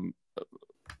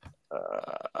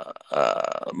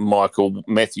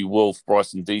Matthew Wolff,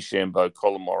 Bryson DeChambeau,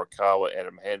 Colin Morikawa,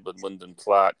 Adam Hadwin, Wyndham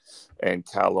Clark, and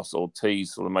Carlos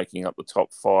Ortiz sort of making up the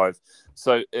top 5.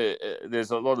 So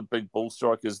there's a lot of big ball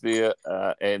strikers there,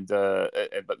 but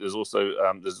there's also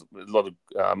there's a lot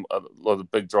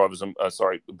of big drivers and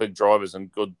big drivers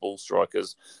and good ball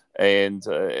strikers, and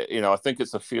I think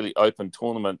it's a fairly open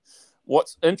tournament.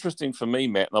 What's interesting for me,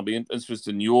 Matt, and I'll be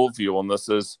interested in your view on this,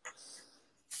 is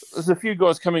there's a few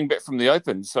guys coming back from the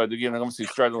Open. So again, obviously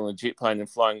straight on a jet plane and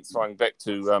flying back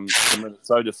to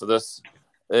Minnesota for this.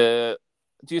 Do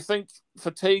you think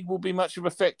fatigue will be much of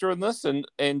a factor in this? And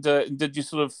did you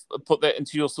sort of put that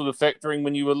into your sort of factoring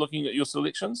when you were looking at your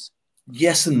selections?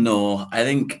 Yes and no.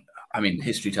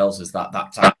 History tells us that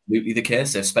that's absolutely the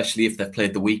case, especially if they've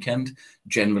played the weekend.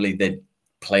 Generally, the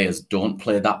players don't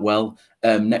play that well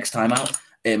next time out.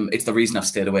 It's the reason I've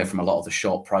stayed away from a lot of the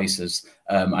short prices.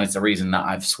 And it's the reason that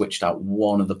I've switched out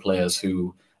one of the players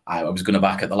who I was going to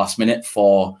back at the last minute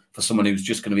for someone who's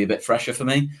just going to be a bit fresher for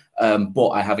me. But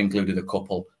I have included a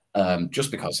couple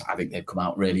just because I think they've come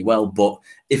out really well. But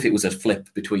if it was a flip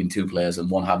between two players and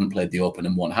one hadn't played the Open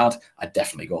and one had, I'd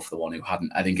definitely go for the one who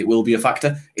hadn't. I think it will be a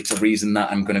factor. It's a reason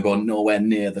that I'm going to go nowhere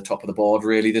near the top of the board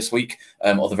really this week,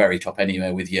 or the very top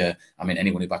anyway. With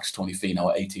anyone who backs Tony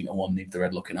Finau at 18-1 need the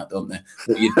red looking at, don't they?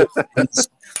 But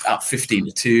at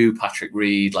 15-2, Patrick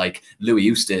Reed, like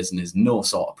Louis Oosthuizen is no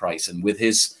sort of price, and with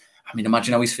his,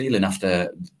 imagine how he's feeling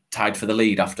after tied for the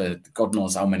lead after God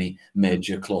knows how many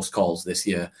major close calls this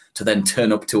year, to then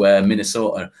turn up to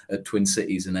Minnesota at Twin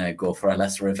Cities and go for a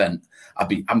lesser event.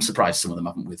 I'm surprised some of them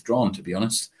haven't withdrawn, to be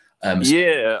honest. I'm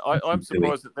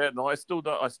surprised at that, and I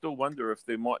still wonder if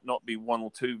there might not be one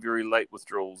or two very late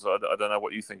withdrawals. I don't know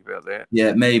what you think about that.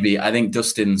 Yeah, maybe. I think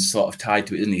Dustin's sort of tied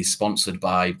to it, isn't he? He's sponsored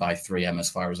by 3M, as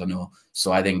far as I know.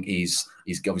 So I think he's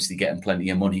obviously getting plenty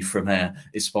of money from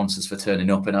his sponsors for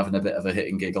turning up and having a bit of a hit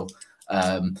and giggle.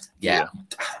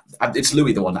 It's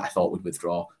Louis, the one that I thought would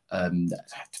withdraw.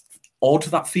 Odd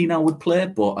that Finau would play,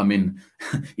 but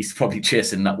he's probably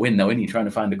chasing that win now, isn't he? Trying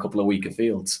to find a couple of weaker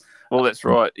fields. Well, that's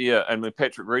right. Yeah, and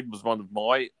Patrick Reed was one of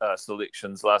my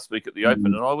selections last week at the Open,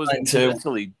 and I was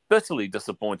bitterly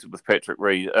disappointed with Patrick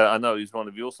Reed. I know he's one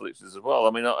of your selections as well.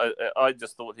 I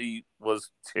just thought he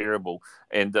was terrible,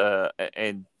 and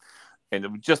it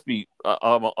would just be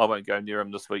I won't go near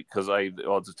him this week because A, the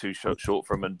odds are too short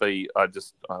for him, and B, I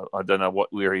don't know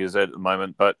where he is at the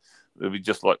moment. But it would be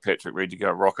just like Patrick Reed to go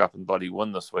rock up and bloody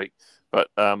win this week. But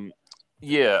I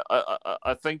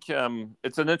think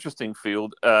it's an interesting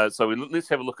field. So let's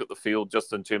have a look at the field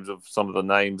just in terms of some of the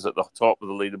names at the top of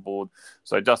the leaderboard.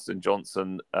 So Dustin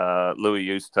Johnson, Louis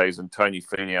Oosthuizen, Tony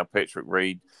Finau, Patrick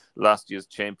Reed, last year's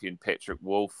champion Patrick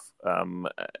Wolff, and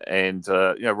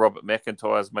Robert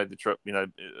McIntyre has made the trip.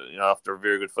 After a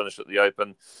very good finish at the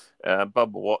Open,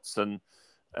 Bubba Watson.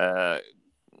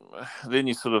 Then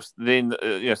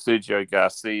Sergio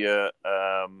Garcia,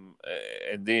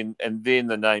 and then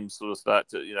the names sort of start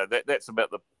to that's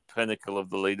about the pinnacle of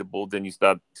the leaderboard. Then you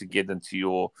start to get into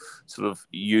your sort of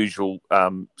usual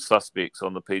suspects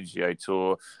on the PGA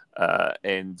Tour,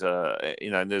 and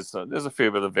there's a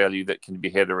fair bit of value that can be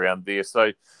had around there.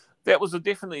 So that was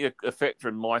definitely a factor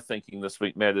in my thinking this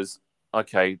week, Matt. Is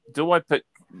okay, do I pick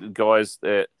guys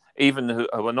that, even who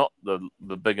are not the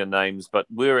bigger names, but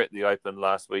were at the Open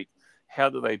last week, how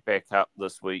do they back up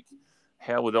this week?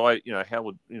 How would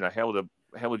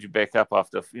you back up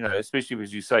after, especially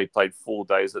as you say, played 4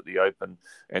 days at the Open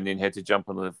and then had to jump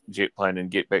on the jet plane and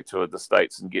get back to the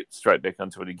States and get straight back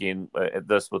onto it again at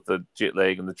this with the jet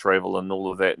lag and the travel and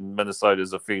all of that. And Minnesota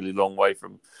is a fairly long way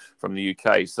from the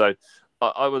UK. So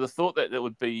I would have thought that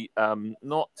would be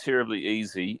not terribly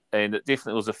easy, and it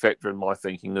definitely was a factor in my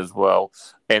thinking as well.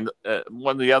 And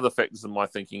one of the other factors in my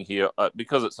thinking here,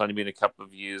 because it's only been a couple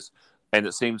of years, and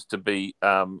it seems to be,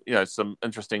 some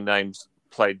interesting names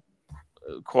played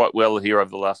quite well here over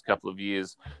the last couple of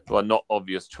years who are not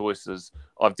obvious choices.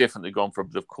 I've definitely gone for a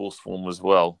bit of course form as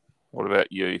well. What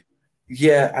about you?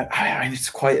 Yeah, it's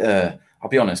quite I'll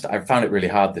be honest, I found it really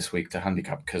hard this week to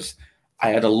handicap because I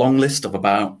had a long list of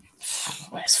about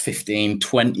 15,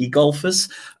 20 golfers,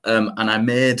 and I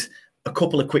made a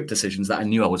couple of quick decisions that I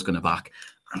knew I was going to back.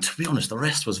 And to be honest, the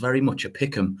rest was very much a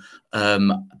pick 'em.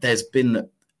 There's been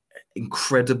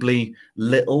incredibly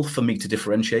little for me to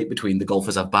differentiate between the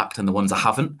golfers I've backed and the ones I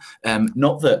haven't.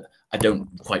 Not that I don't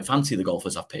quite fancy the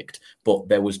golfers I've picked, but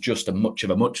there was just a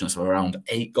muchness of around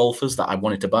 8 golfers that I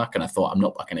wanted to back, and I thought, I'm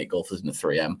not backing 8 golfers in the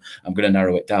 3M. I'm going to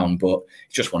narrow it down, but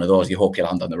it's just one of those. You hope you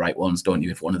land on the right ones, don't you,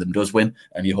 if one of them does win,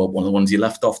 and you hope one of the ones you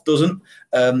left off doesn't.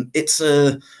 It's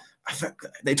a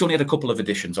It's only had a couple of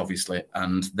editions, obviously,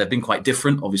 and they've been quite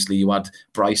different. Obviously, you had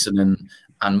Bryson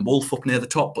and Wolf up near the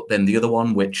top, but then the other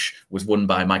one, which was won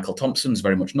by Michael Thompson, is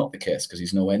very much not the case because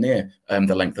he's nowhere near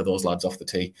the length of those lads off the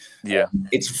tee. Yeah,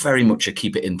 it's very much a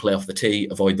keep it in play off the tee,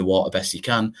 avoid the water best you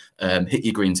can, hit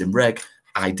your greens in reg,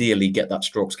 ideally get that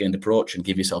strokes gained approach and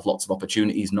give yourself lots of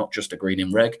opportunities, not just a green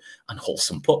in reg, and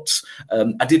wholesome putts.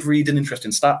 I did read an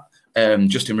interesting stat.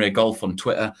 Justin Ray Golf on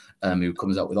Twitter, who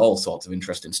comes out with all sorts of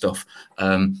interesting stuff,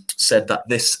 said that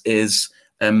this is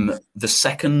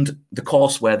the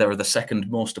course where there are the second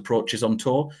most approaches on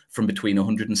tour, from between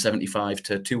 175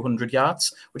 to 200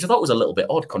 yards, which I thought was a little bit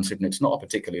odd considering it's not a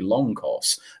particularly long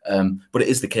course, but it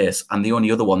is the case. And the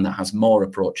only other one that has more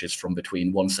approaches from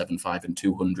between 175 and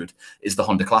 200 is the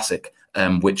Honda Classic,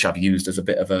 which I've used as a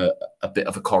bit of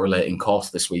a correlating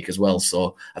course this week as well.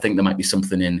 So I think there might be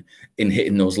something in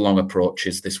hitting those long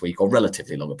approaches this week, or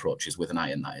relatively long approaches with an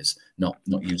iron, that is, not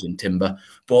using timber.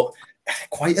 But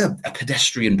quite a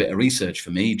pedestrian bit of research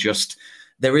for me. Just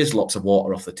there is lots of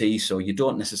water off the tee, so you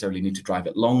don't necessarily need to drive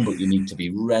it long, but you need to be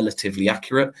relatively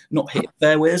accurate, not hit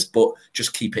fairways, but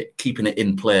just keeping it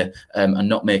in play, and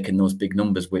not making those big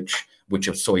numbers, which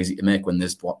are so easy to make when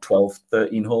there's 12,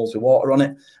 13 holes with water on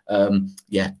it.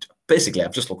 Basically,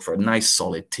 I've just looked for a nice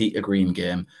solid tee to green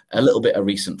game, a little bit of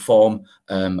recent form,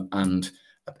 and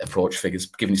approach figures,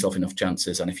 giving yourself enough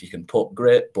chances. And if you can putt,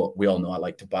 great. But we all know I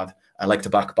like to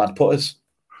back bad putters.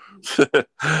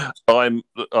 I'm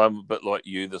a bit like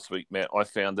you this week, Matt. I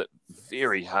found it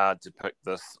very hard to pick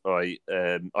this. I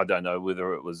don't know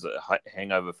whether it was a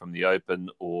hangover from the Open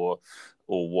or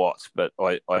what, but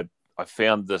I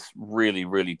found this really,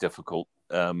 really difficult.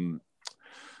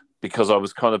 Because I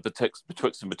was kind of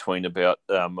betwixt and between about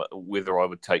whether I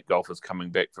would take golfers coming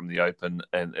back from the Open,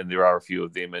 and there are a few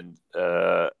of them, and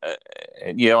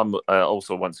yeah, I'm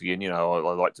also, once again, I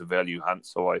like to value hunt,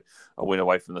 so I went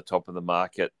away from the top of the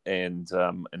market and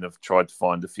have tried to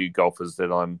find a few golfers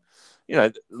that I'm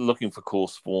looking for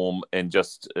course form and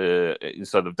just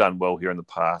sort of done well here in the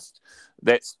past.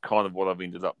 That's kind of what I've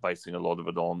ended up basing a lot of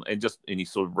it on, and just any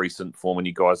sort of recent form. And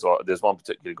you guys, there's one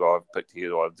particular guy I've picked here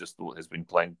that I've just thought has been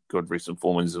playing good recent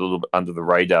form and is a little bit under the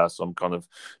radar. So I'm kind of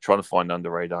trying to find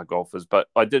under radar golfers. But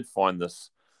I did find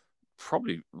this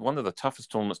probably one of the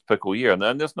toughest tournaments to pick all year,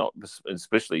 and that's not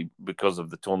especially because of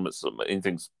the tournaments,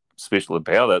 anything special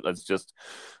about it. It's just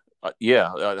I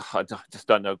just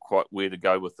don't know quite where to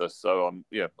go with this. So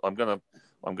I'm gonna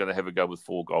have a go with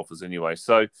 4 golfers anyway.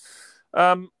 So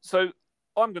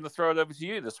I'm going to throw it over to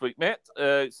you this week, Matt,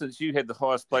 since you had the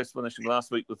highest place finishing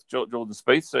last week with Jordan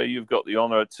Spieth. So you've got the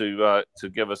honour to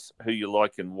give us who you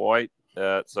like and why.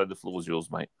 So the floor is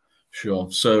yours, mate. Sure.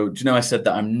 So do you know I said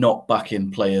that I'm not backing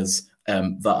players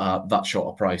that are that short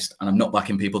of priced, and I'm not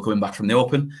backing people coming back from the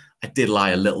Open? I did lie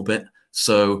a little bit.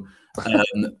 So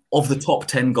of the top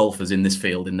 10 golfers in this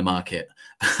field in the market,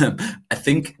 I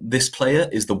think this player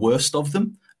is the worst of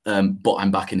them. But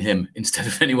I'm backing him instead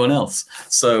of anyone else.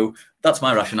 So that's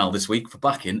my rationale this week for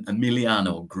backing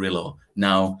Emiliano Grillo.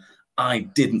 Now, I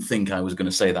didn't think I was going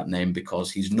to say that name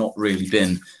because he's not really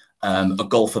been a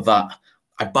golfer that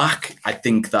I back. I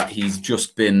think that he's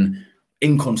just been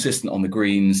inconsistent on the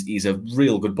greens. He's a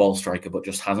real good ball striker, but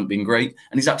just hasn't been great.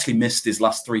 And he's actually missed his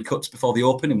last 3 cuts before the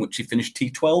Open, in which he finished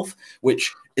T12,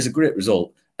 which is a great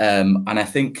result. And I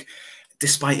think,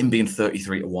 despite him being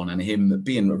 33-1 and him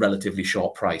being a relatively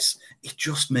short price, he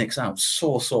just makes out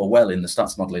so well in the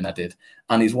stats modelling I did.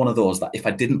 And he's one of those that if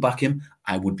I didn't back him,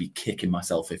 I would be kicking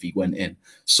myself if he went in.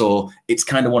 So it's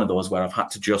kind of one of those where I've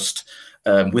had to just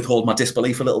withhold my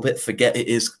disbelief a little bit, forget it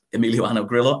is Emiliano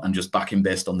Grillo, and just back him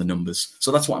based on the numbers.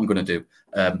 So that's what I'm going to do.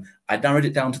 I narrowed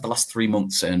it down to the last 3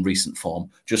 months in recent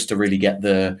form, just to really get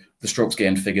the strokes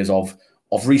gained figures of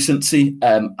recency.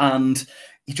 And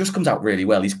he just comes out really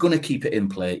well. He's going to keep it in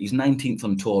play. He's 19th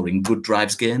on tour in good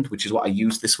drives gained, which is what I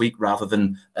used this week rather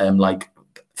than like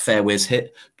fairways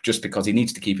hit, just because he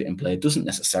needs to keep it in play. Doesn't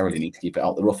necessarily need to keep it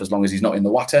out the rough as long as he's not in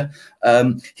the water.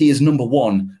 He is number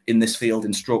 1 in this field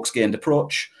in strokes gained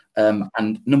approach,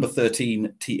 and number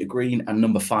 13 tee to green, and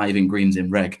number 5 in greens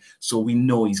in reg. So we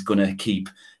know he's going to keep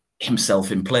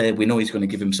himself in play. We know he's going to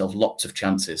give himself lots of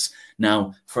chances.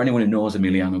 Now, for anyone who knows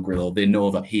Emiliano Grillo, they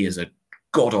know that he is a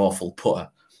god-awful putter.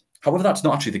 However, that's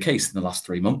not actually the case in the last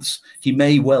 3 months. He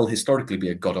may well historically be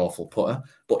a god-awful putter,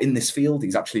 but in this field,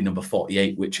 he's actually number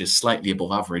 48, which is slightly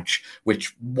above average,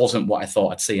 which wasn't what I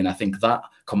thought I'd see. And I think that,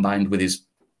 combined with his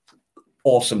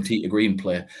awesome tee to green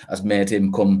play, has made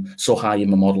him come so high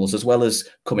in my models, as well as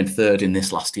coming 3rd in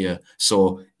this last year.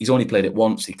 So he's only played it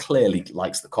once. He clearly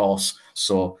likes the course.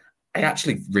 So I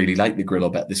actually really like the Grillo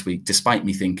bet this week, despite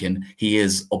me thinking he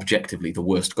is objectively the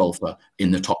worst golfer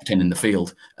in the top 10 in the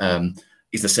field.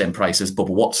 He's the same price as Bubba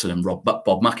Watson and Bob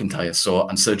McIntyre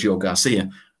and Sergio Garcia.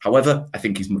 However, I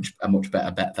think he's a much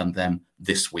better bet than them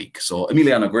this week. So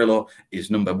Emiliano Grillo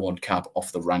is number 1 cab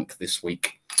off the rank this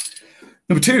week.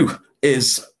 Number 2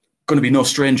 is going to be no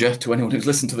stranger to anyone who's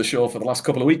listened to the show for the last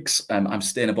couple of weeks. I'm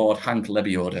staying aboard Hank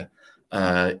Lebioda.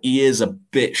 He is a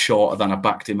bit shorter than I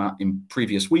backed him at in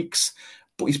previous weeks,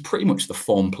 but he's pretty much the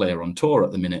form player on tour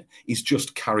at the minute. He's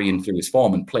just carrying through his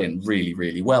form and playing really,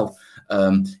 really well.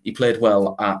 He played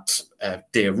well at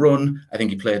Day Run. I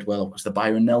think he played well. Was the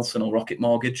Byron Nelson or Rocket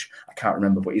Mortgage? I can't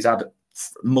remember, but he's had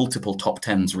multiple top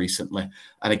 10s recently.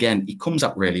 And again, he comes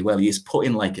up really well. He is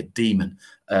putting like a demon.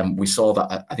 We saw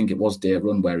that, I think it was Day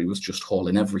Run, where he was just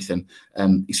hauling everything.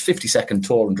 He's 52nd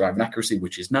tour and driving accuracy,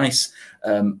 which is nice.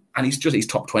 And he's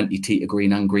top 20 tee to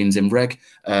green and greens in reg,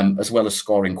 as well as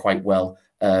scoring quite well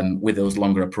with those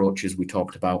longer approaches we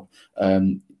talked about.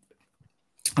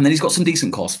 And then he's got some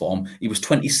decent course form. He was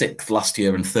 26th last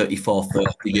year and 34th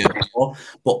the year before.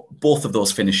 But both of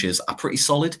those finishes are pretty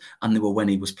solid, and they were when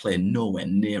he was playing nowhere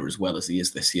near as well as he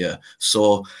is this year.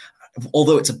 So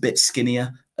although it's a bit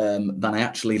skinnier than I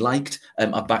actually liked,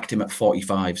 I backed him at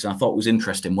 45s. And I thought it was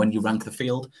interesting when you rank the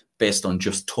field based on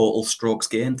just total strokes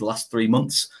gained the last 3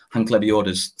 months. Hank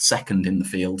Lebioda's second in the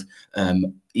field,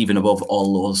 even above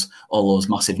all those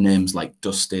massive names like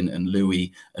Dustin and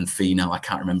Louis and Finau. I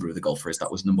can't remember who the golfer is.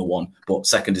 That was number 1, but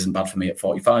second isn't bad for me at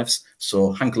 45s.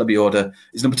 So Hank Lebioda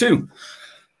is number 2.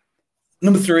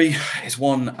 Number 3 is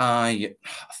one I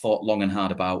thought long and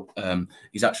hard about.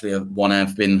 He's actually one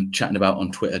I've been chatting about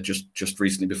on Twitter just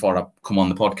recently before I come on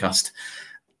the podcast.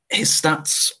 His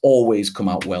stats always come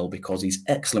out well because he's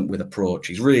excellent with approach.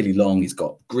 He's really long. He's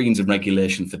got greens and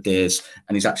regulation for days,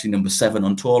 and he's actually number 7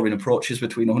 on tour in approaches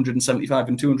between 175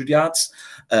 and 200 yards.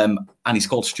 And he's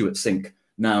called Stuart Sink.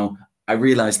 Now, I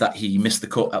realised that he missed the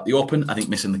cut at the Open. I think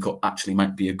missing the cut actually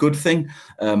might be a good thing.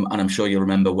 And I'm sure you'll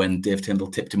remember when Dave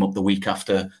Tyndall tipped him up the week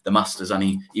after the Masters and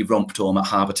he romped home at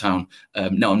Harbour Town.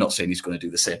 No, I'm not saying he's going to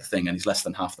do the same thing, and he's less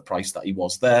than half the price that he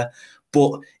was there.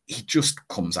 But he just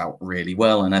comes out really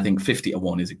well. And I think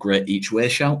 50-1 is a great each-way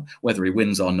shout. Whether he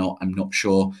wins or not, I'm not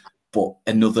sure. But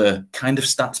another kind of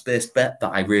stats-based bet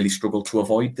that I really struggle to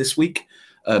avoid this week.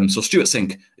 So Stuart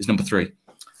Sink is number 3.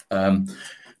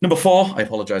 Number 4, I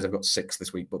apologise, I've got 6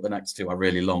 this week, but the next 2 are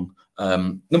really long.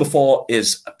 Number 4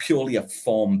 is purely a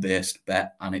form-based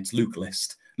bet, and it's Luke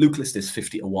List. Luke List is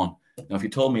 50-1. Now, if you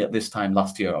told me at this time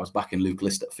last year I was backing Luke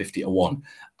List at 50-1,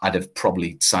 I'd have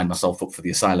probably signed myself up for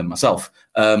the asylum myself.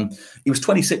 He was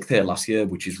 26th here last year,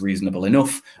 which is reasonable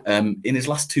enough. In his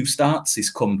last 2 starts,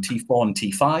 he's come T4 and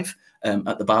T5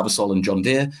 at the Barbasol and John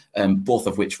Deere, both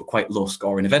of which were quite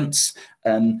low-scoring events.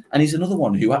 And he's another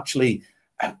one who actually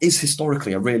is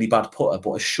historically a really bad putter,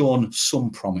 but has shown some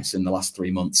promise in the last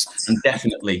 3 months and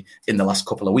definitely in the last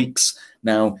couple of weeks.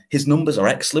 Now, his numbers are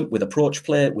excellent with approach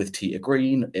play, with tee to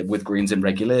green, with greens in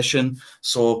regulation.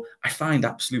 So I find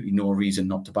absolutely no reason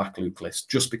not to back Luke List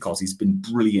just because he's been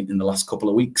brilliant in the last couple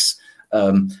of weeks.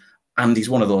 And he's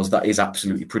one of those that is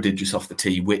absolutely prodigious off the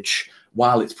tee, which,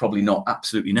 while it's probably not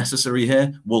absolutely necessary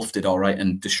here, Wolf did all right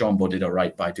and DeChambeau did all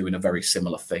right by doing a very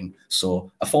similar thing.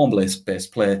 So a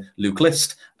form-based play, Luke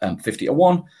List,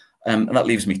 50-1. And that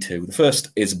leaves me 2. The first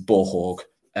is Bo Hoag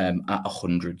at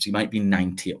 100s. He might be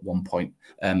 90 at one point.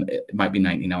 It might be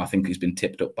 90 now. I think he's been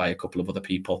tipped up by a couple of other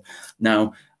people.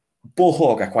 Now, Bo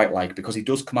Hoag I quite like because he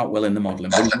does come out well in the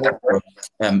modelling.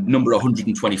 Number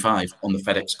 125 on the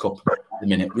FedEx Cup at the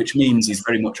minute, which means he's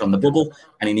very much on the bubble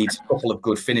and he needs a couple of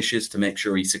good finishes to make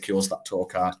sure he secures that tour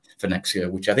card for next year,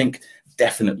 which I think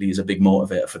definitely is a big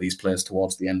motivator for these players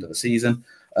towards the end of the season.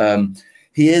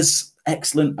 He is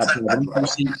excellent at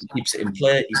accuracy. He keeps it in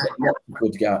play. He's got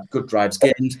lots of good drives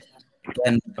gained.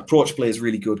 Again, approach play is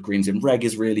really good. Greens in reg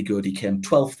is really good. He came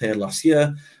 12th here last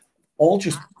year. All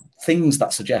just things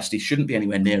that suggest he shouldn't be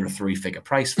anywhere near a 3-figure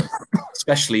price,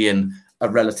 especially in a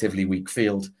relatively weak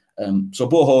field. So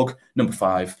Bo Hoag, number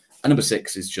 5. And number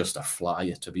 6 is just a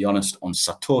flyer, to be honest, on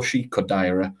Satoshi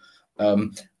Kodaira.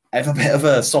 I have a bit of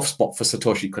a soft spot for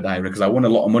Satoshi Kodaira because I won a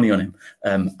lot of money on him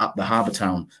at the Harbour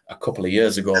Town a couple of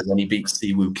years ago when he beat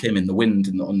Siwoo Kim in the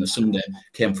wind on the Sunday.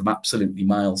 Came from absolutely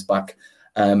miles back.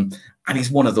 And he's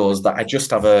one of those that I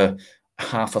just have a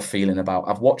half a feeling about.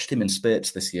 I've watched him in spurts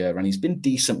this year and he's been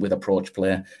decent with approach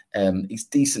play. He's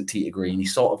decent tee to green. He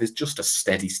sort of is just a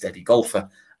steady golfer.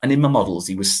 And in my models,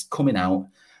 he was coming out,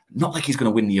 not like he's going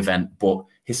to win the event, but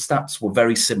his stats were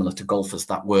very similar to golfers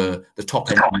that were the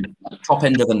top end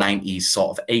of the 90s,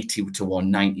 sort of 80-1,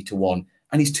 90-1,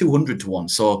 and he's 200-1.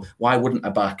 So why wouldn't I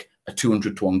back a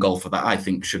 200 to 1 golfer that I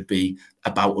think should be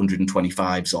about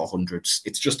 125s or 100s.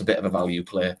 It's just a bit of a value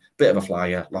play, bit of a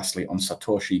flyer. Lastly, on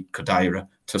Satoshi Kodaira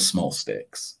to small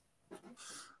stakes.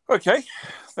 Okay,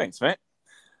 thanks, Matt.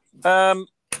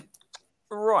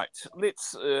 Right,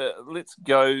 let's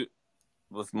go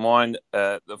with mine.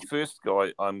 The first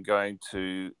guy I'm going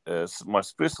to, my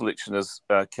first selection is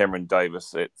Cameron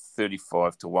Davis at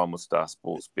 35 to 1 with Star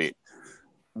Sports Bet.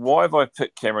 Why have I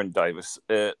picked Cameron Davis?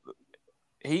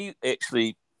 He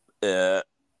actually,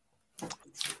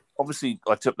 obviously,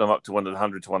 I tipped him up to win at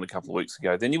 100 to 1 a couple of weeks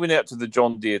ago. Then he went out to the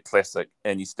John Deere Classic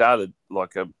and he started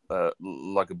like a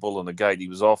bull in a gate. He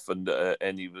was off and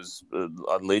he was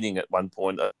leading at one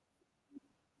point.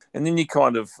 And then he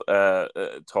kind of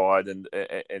tired and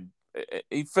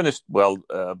he finished well,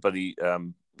 but he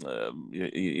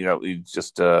he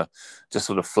just sort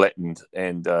of flattened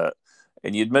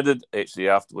and he admitted actually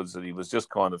afterwards that he was just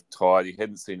kind of tired. He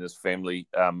hadn't seen his family.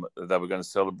 They were going to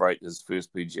celebrate his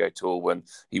first PGA Tour when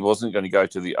he wasn't going to go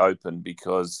to the Open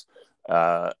because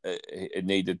it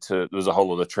needed to. There was a whole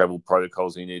lot of travel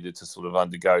protocols he needed to sort of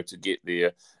undergo to get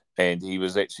there, and he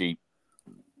was actually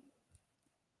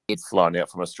flown out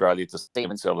from Australia to see him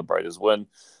and celebrate his win.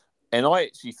 And I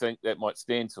actually think that might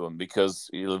stand to him because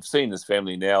you'll have seen his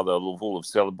family now. They'll all have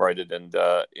celebrated. And,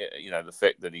 the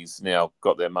fact that he's now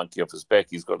got that monkey off his back,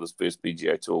 he's got his first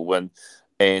PGA Tour win.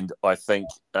 And I think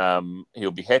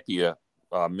he'll be happier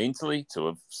mentally to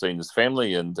have seen his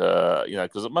family. And,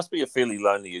 because it must be a fairly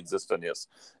lonely existence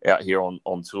out here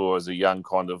on tour as a young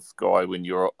kind of guy when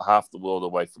you're half the world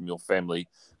away from your family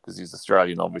because he's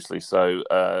Australian, obviously. So,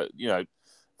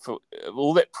 for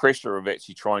all that pressure of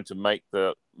actually trying to make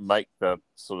the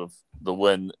sort of the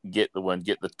win, get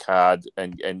the card,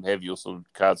 and have your sort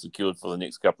of card secured for the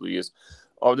next couple of years,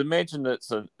 I would imagine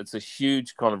it's a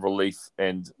huge kind of relief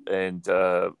and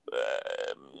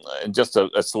just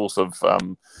a source of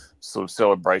sort of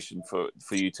celebration for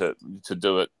you to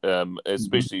do it,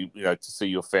 especially to see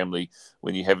your family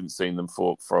when you haven't seen them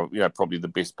for probably the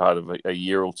best part of a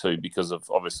year or two because of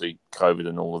obviously COVID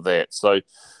and all of that. So.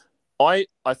 I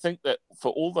think that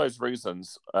for all those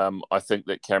reasons, I think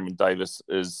that Cameron Davis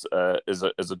is a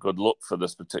good look for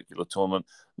this particular tournament.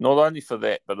 Not only for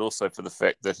that, but also for the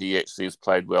fact that he actually has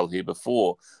played well here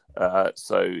before.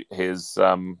 So his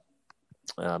I'm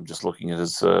just looking at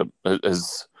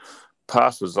his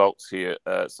past results here.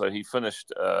 So he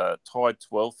finished tied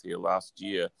 12th here last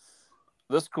year.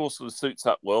 This course sort of suits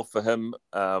up well for him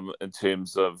in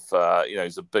terms of,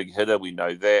 he's a big hitter. We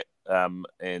know that.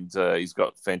 And he's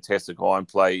got fantastic iron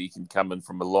play. He can come in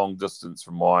from a long distance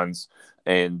from irons.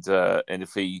 And I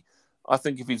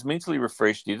think if he's mentally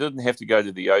refreshed, he didn't have to go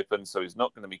to the Open, so he's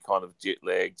not going to be kind of jet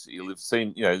lagged. He'll have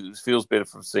seen, it feels better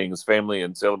from seeing his family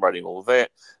and celebrating all of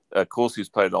that. Of course, he's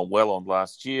played well on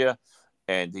last year.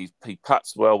 And he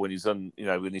putts well when he's in,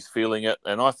 when he's feeling it.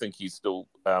 And I think he's still.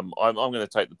 I'm going to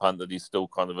take the punt that he's still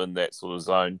kind of in that sort of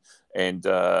zone and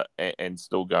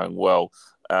still going well.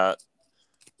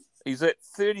 He's at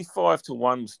 35 to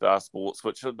 1 Star Sports,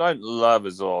 which I don't love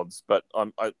his odds, but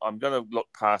I'm going to look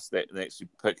past that and actually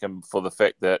pick him for the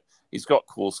fact that he's got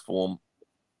course form.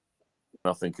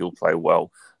 And I think he'll play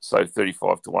well. So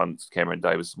 35 to 1 Cameron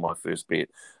Davis is my first bet.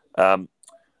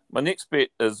 My next bet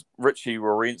is Richie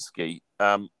Werenski.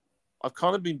 I've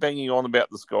kind of been banging on about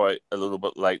this guy a little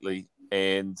bit lately,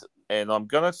 and I'm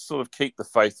going to sort of keep the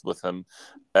faith with him.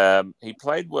 He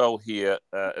played well here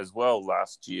as well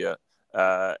last year.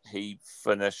 He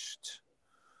finished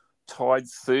tied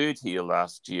third here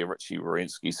last year, Richie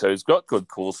Werenski. So he's got good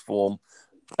course form.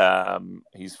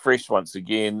 He's fresh once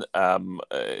again,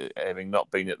 having not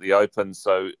been at the Open.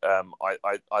 So I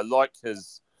like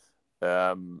his.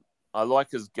 I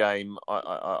like his game.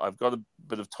 I've got a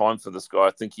bit of time for this guy.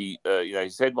 I think he's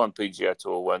had one PGA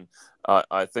Tour win.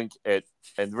 I think and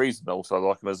the reason also I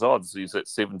like him as odds, he's at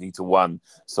 70 to 1.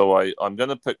 So I'm going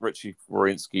to pick Richie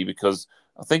Werenski because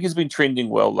I think he's been trending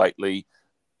well lately.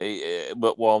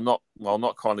 But while not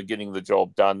kind of getting the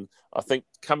job done, I think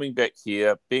coming back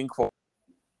here, being quite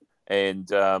and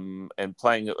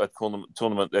playing a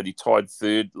tournament that he tied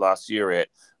third last year at,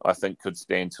 I think could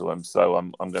stand to him. So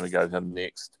I'm going to go him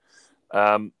next.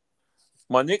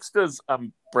 My next is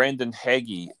Brandon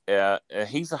Hagy.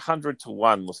 He's 100 to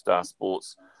 1 with Star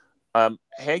Sports.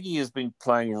 Hagy has been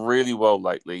playing really well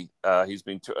lately. He's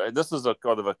been. This is a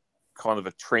kind of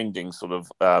a trending sort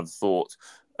of thought.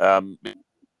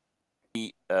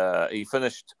 He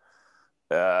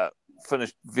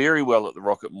finished very well at the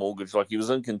Rocket Mortgage. Like he was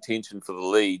in contention for the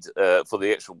lead for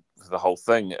the whole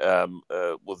thing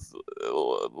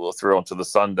through onto the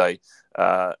Sunday,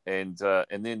 and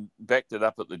then backed it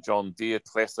up at the John Deere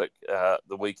Classic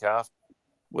the week after.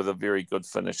 with a very good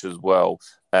finish as well.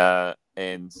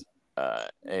 And I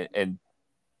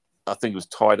think it was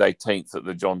tied 18th at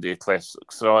the John Deere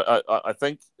Classic. So I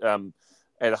think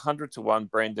at 100 to 1,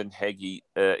 Brandon Haggie,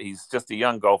 he's just a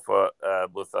young golfer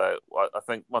with I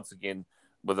think once again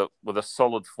with a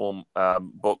solid form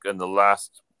book in the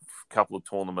last couple of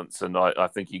tournaments, and I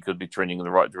think he could be trending in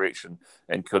the right direction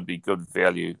and could be good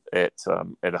value at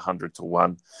 100 to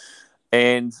 1.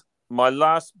 And my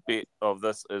last bet of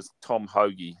this is Tom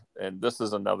Hoge, and this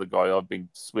is another guy I've been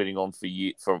sweating on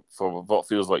for what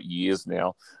feels like years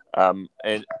now. And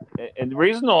the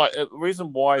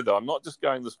reason why though, I'm not just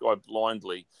going this guy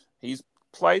blindly. He's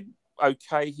played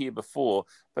okay here before,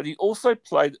 but he also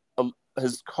played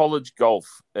his college golf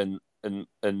in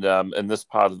this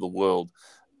part of the world,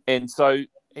 and so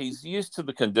he's used to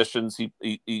the conditions.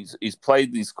 He's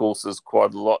played these courses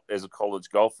quite a lot as a college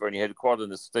golfer, and he had quite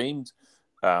an esteemed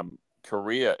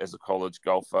career as a college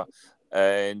golfer.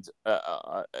 And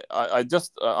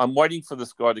I'm waiting for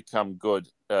this guy to come good,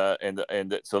 and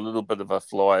it's a little bit of a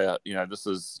flyer. This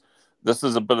is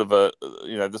a bit of a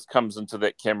this comes into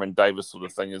that Cameron Davis sort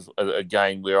of thing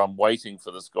again, where I'm waiting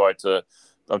for this guy to.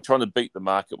 I'm trying to beat the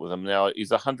market with him now.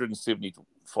 He's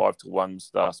 175 to 1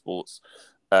 Star Sports,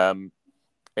 and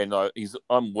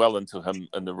I'm well into him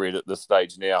in the red at this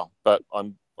stage now. But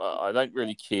I don't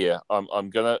really care. I'm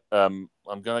gonna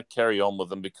carry on with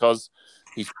him because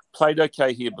he's played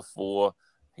okay here before.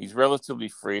 He's relatively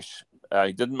fresh.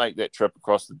 He didn't make that trip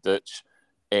across the ditch,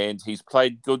 and he's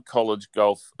played good college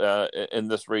golf in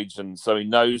this region, so he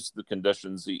knows the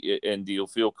conditions, and he'll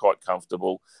feel quite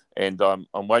comfortable. And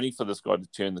I'm waiting for this guy to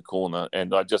turn the corner.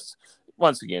 And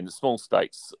once again, the small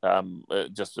stakes,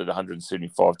 just at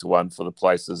 175 to 1 for the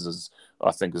places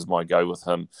I think is my go with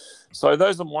him. So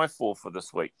those are my 4 for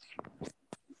this week.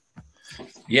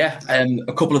 Yeah,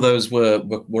 a couple of those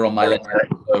were on my list.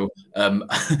 So,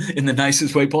 in the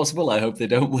nicest way possible, I hope they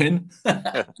don't win.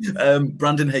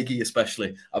 Brandon Hagee,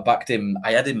 especially, I backed him.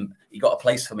 I had him. He got a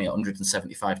place for me at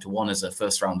 175 to 1 as a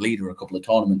first-round leader a couple of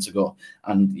tournaments ago.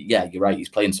 And yeah, you're right. He's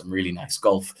playing some really nice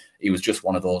golf. He was just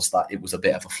one of those that it was a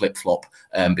bit of a flip-flop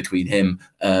between him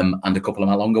and a couple of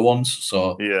my longer ones.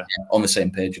 So yeah, on the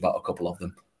same page about a couple of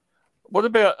them. What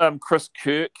about Chris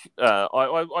Kirk?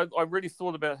 I really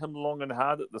thought about him long and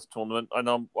hard at this tournament.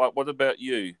 And what about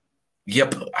you?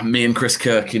 Yep, me and Chris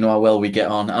Kirk, you know how well we get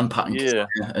on. And Patton, yeah,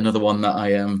 another one that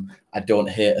I don't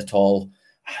hate at all.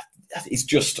 It's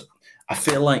just, I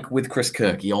feel like with Chris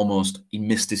Kirk, he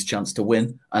missed his chance to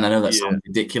win. And I know that sounds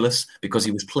ridiculous because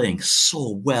he was playing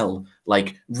so well,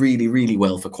 like really, really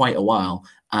well for quite a while.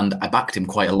 And I backed him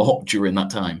quite a lot during that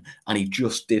time, and he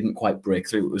just didn't quite break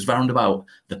through. It was round about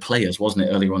the Players, wasn't it,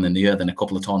 earlier on in the year, then a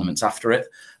couple of tournaments after it.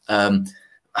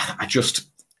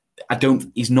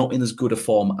 He's not in as good a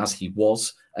form as he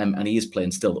was, and he is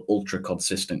playing still ultra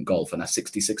consistent golf. And at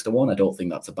 66 to 1, I don't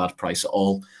think that's a bad price at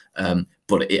all.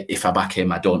 But if I back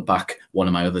him, I don't back one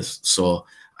of my others. So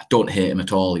I don't hate him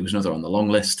at all. He was another on the long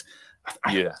list.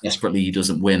 Desperately he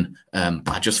doesn't win. But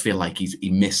I just feel like he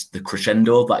missed the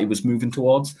crescendo that he was moving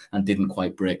towards and didn't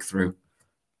quite break through.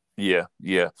 Yeah.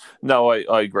 No,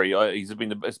 I agree. His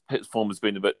form has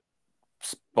been a bit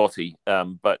spotty,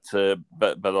 but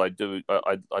I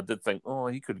did think,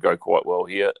 he could go quite well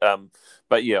here.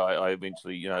 But yeah, I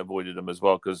eventually avoided him as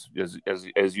well because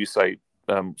as you say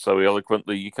so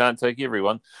eloquently, you can't take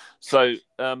everyone. So.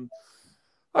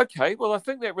 Okay, well, I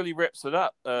think that really wraps it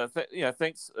up.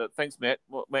 Thanks, Matt.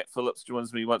 Matt Phillips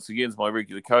joins me once again as my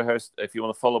regular co-host. If you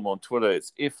want to follow him on Twitter,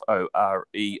 it's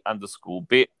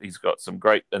FORE_bet. He's got some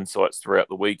great insights throughout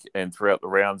the week and throughout the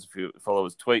rounds if you follow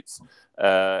his tweets.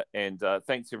 And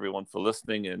thanks, everyone, for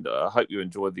listening. And I hope you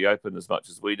enjoyed the Open as much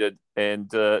as we did.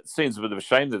 And it seems a bit of a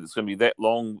shame that it's going to be that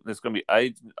long. There's going to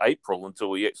be April until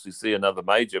we actually see another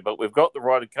major. But we've got the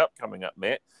Ryder Cup coming up,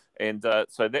 Matt. And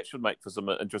so that should make for some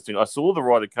interesting. I saw the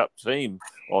Ryder Cup team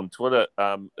on Twitter.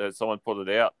 Someone put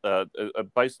it out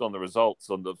based on the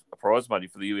results on the prize money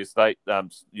for the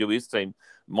US team.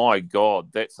 My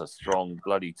God, that's a strong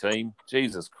bloody team.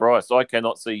 Jesus Christ, I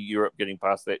cannot see Europe getting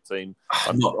past that team.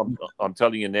 I'm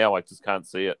telling you now, I just can't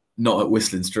see it. Not at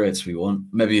Whistling Straits, we won't.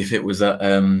 Maybe if it was at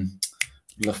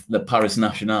the Paris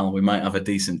National, we might have a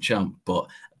decent champ. But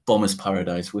Bombers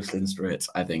Paradise, Whistling Straits,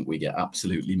 I think we get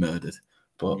absolutely murdered.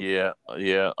 But yeah.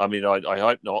 I mean, I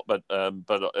hope not, but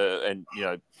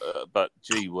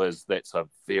gee whiz, that's a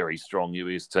very strong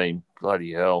US team.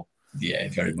 Bloody hell. Yeah,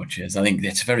 it very much is. I think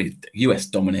it's a very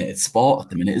US-dominated sport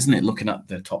at the minute, isn't it? Looking at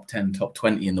the top 10, top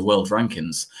 20 in the world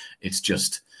rankings, it's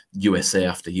just USA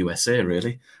after USA,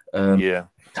 really. I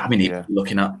mean,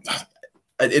 looking at...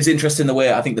 It's interesting the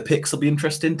way I think the picks will be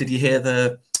interesting. Did you hear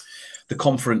the the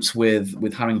conference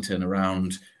with Harrington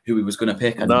around who he was going to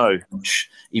pick? And No.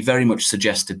 he very much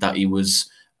suggested that he was.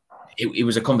 It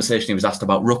was a conversation he was asked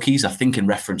about rookies, I think in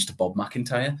reference to Bob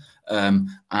McIntyre.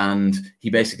 And he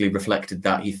basically reflected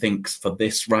that he thinks for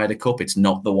this Ryder Cup, it's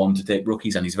not the one to take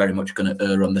rookies, and he's very much going to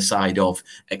err on the side of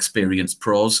experienced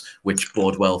pros, which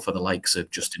bode well for the likes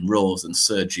of Justin Rose and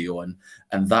Sergio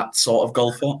and that sort of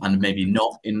golfer, and maybe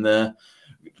not in the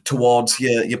towards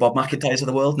your Bob McIntyres of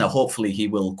the world. Now, hopefully he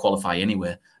will qualify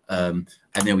anyway. I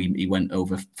know he went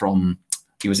over from...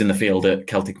 He was in the field at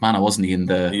Celtic Manor, wasn't he, in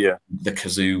the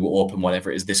Kazoo Open,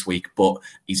 whatever it is, this week. But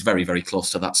he's very, very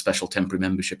close to that special temporary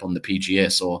membership on the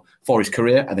PGA. So for his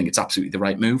career, I think it's absolutely the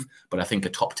right move. But I think a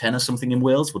top 10 or something in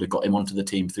Wales would have got him onto the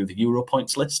team through the Euro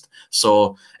points list.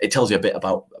 So it tells you a bit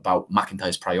about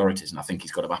McIntyre's priorities, and I think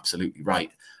he's got them absolutely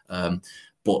right.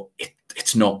 But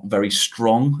it's not very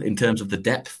strong in terms of the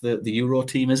depth, the Euro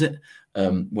team, is it?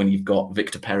 When you've got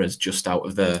Victor Perez just out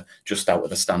of the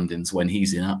standings, when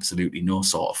he's in absolutely no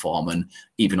sort of form, and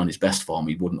even on his best form,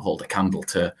 he wouldn't hold a candle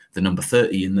to the number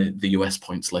 30 in the US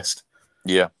points list.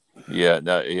 I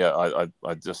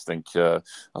just think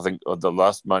the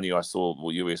last money I saw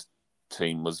the US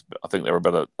team was, I think they were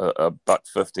about a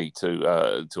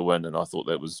 $1.50 to win, and I thought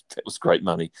that was great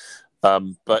money.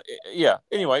 But yeah,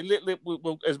 anyway,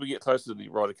 we'll, as we get closer to the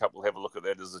Ryder Cup, we'll have a look at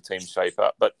that as the team shape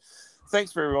up. But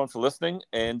thanks for everyone for listening,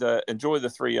 and enjoy the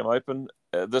 3M Open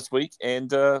this week,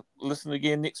 and listen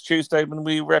again next Tuesday when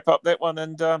we wrap up that one,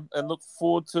 and look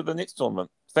forward to the next tournament.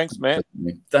 Thanks, Matt.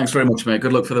 Thanks very much, mate.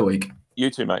 Good luck for the week.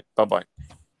 You too, mate. Bye-bye.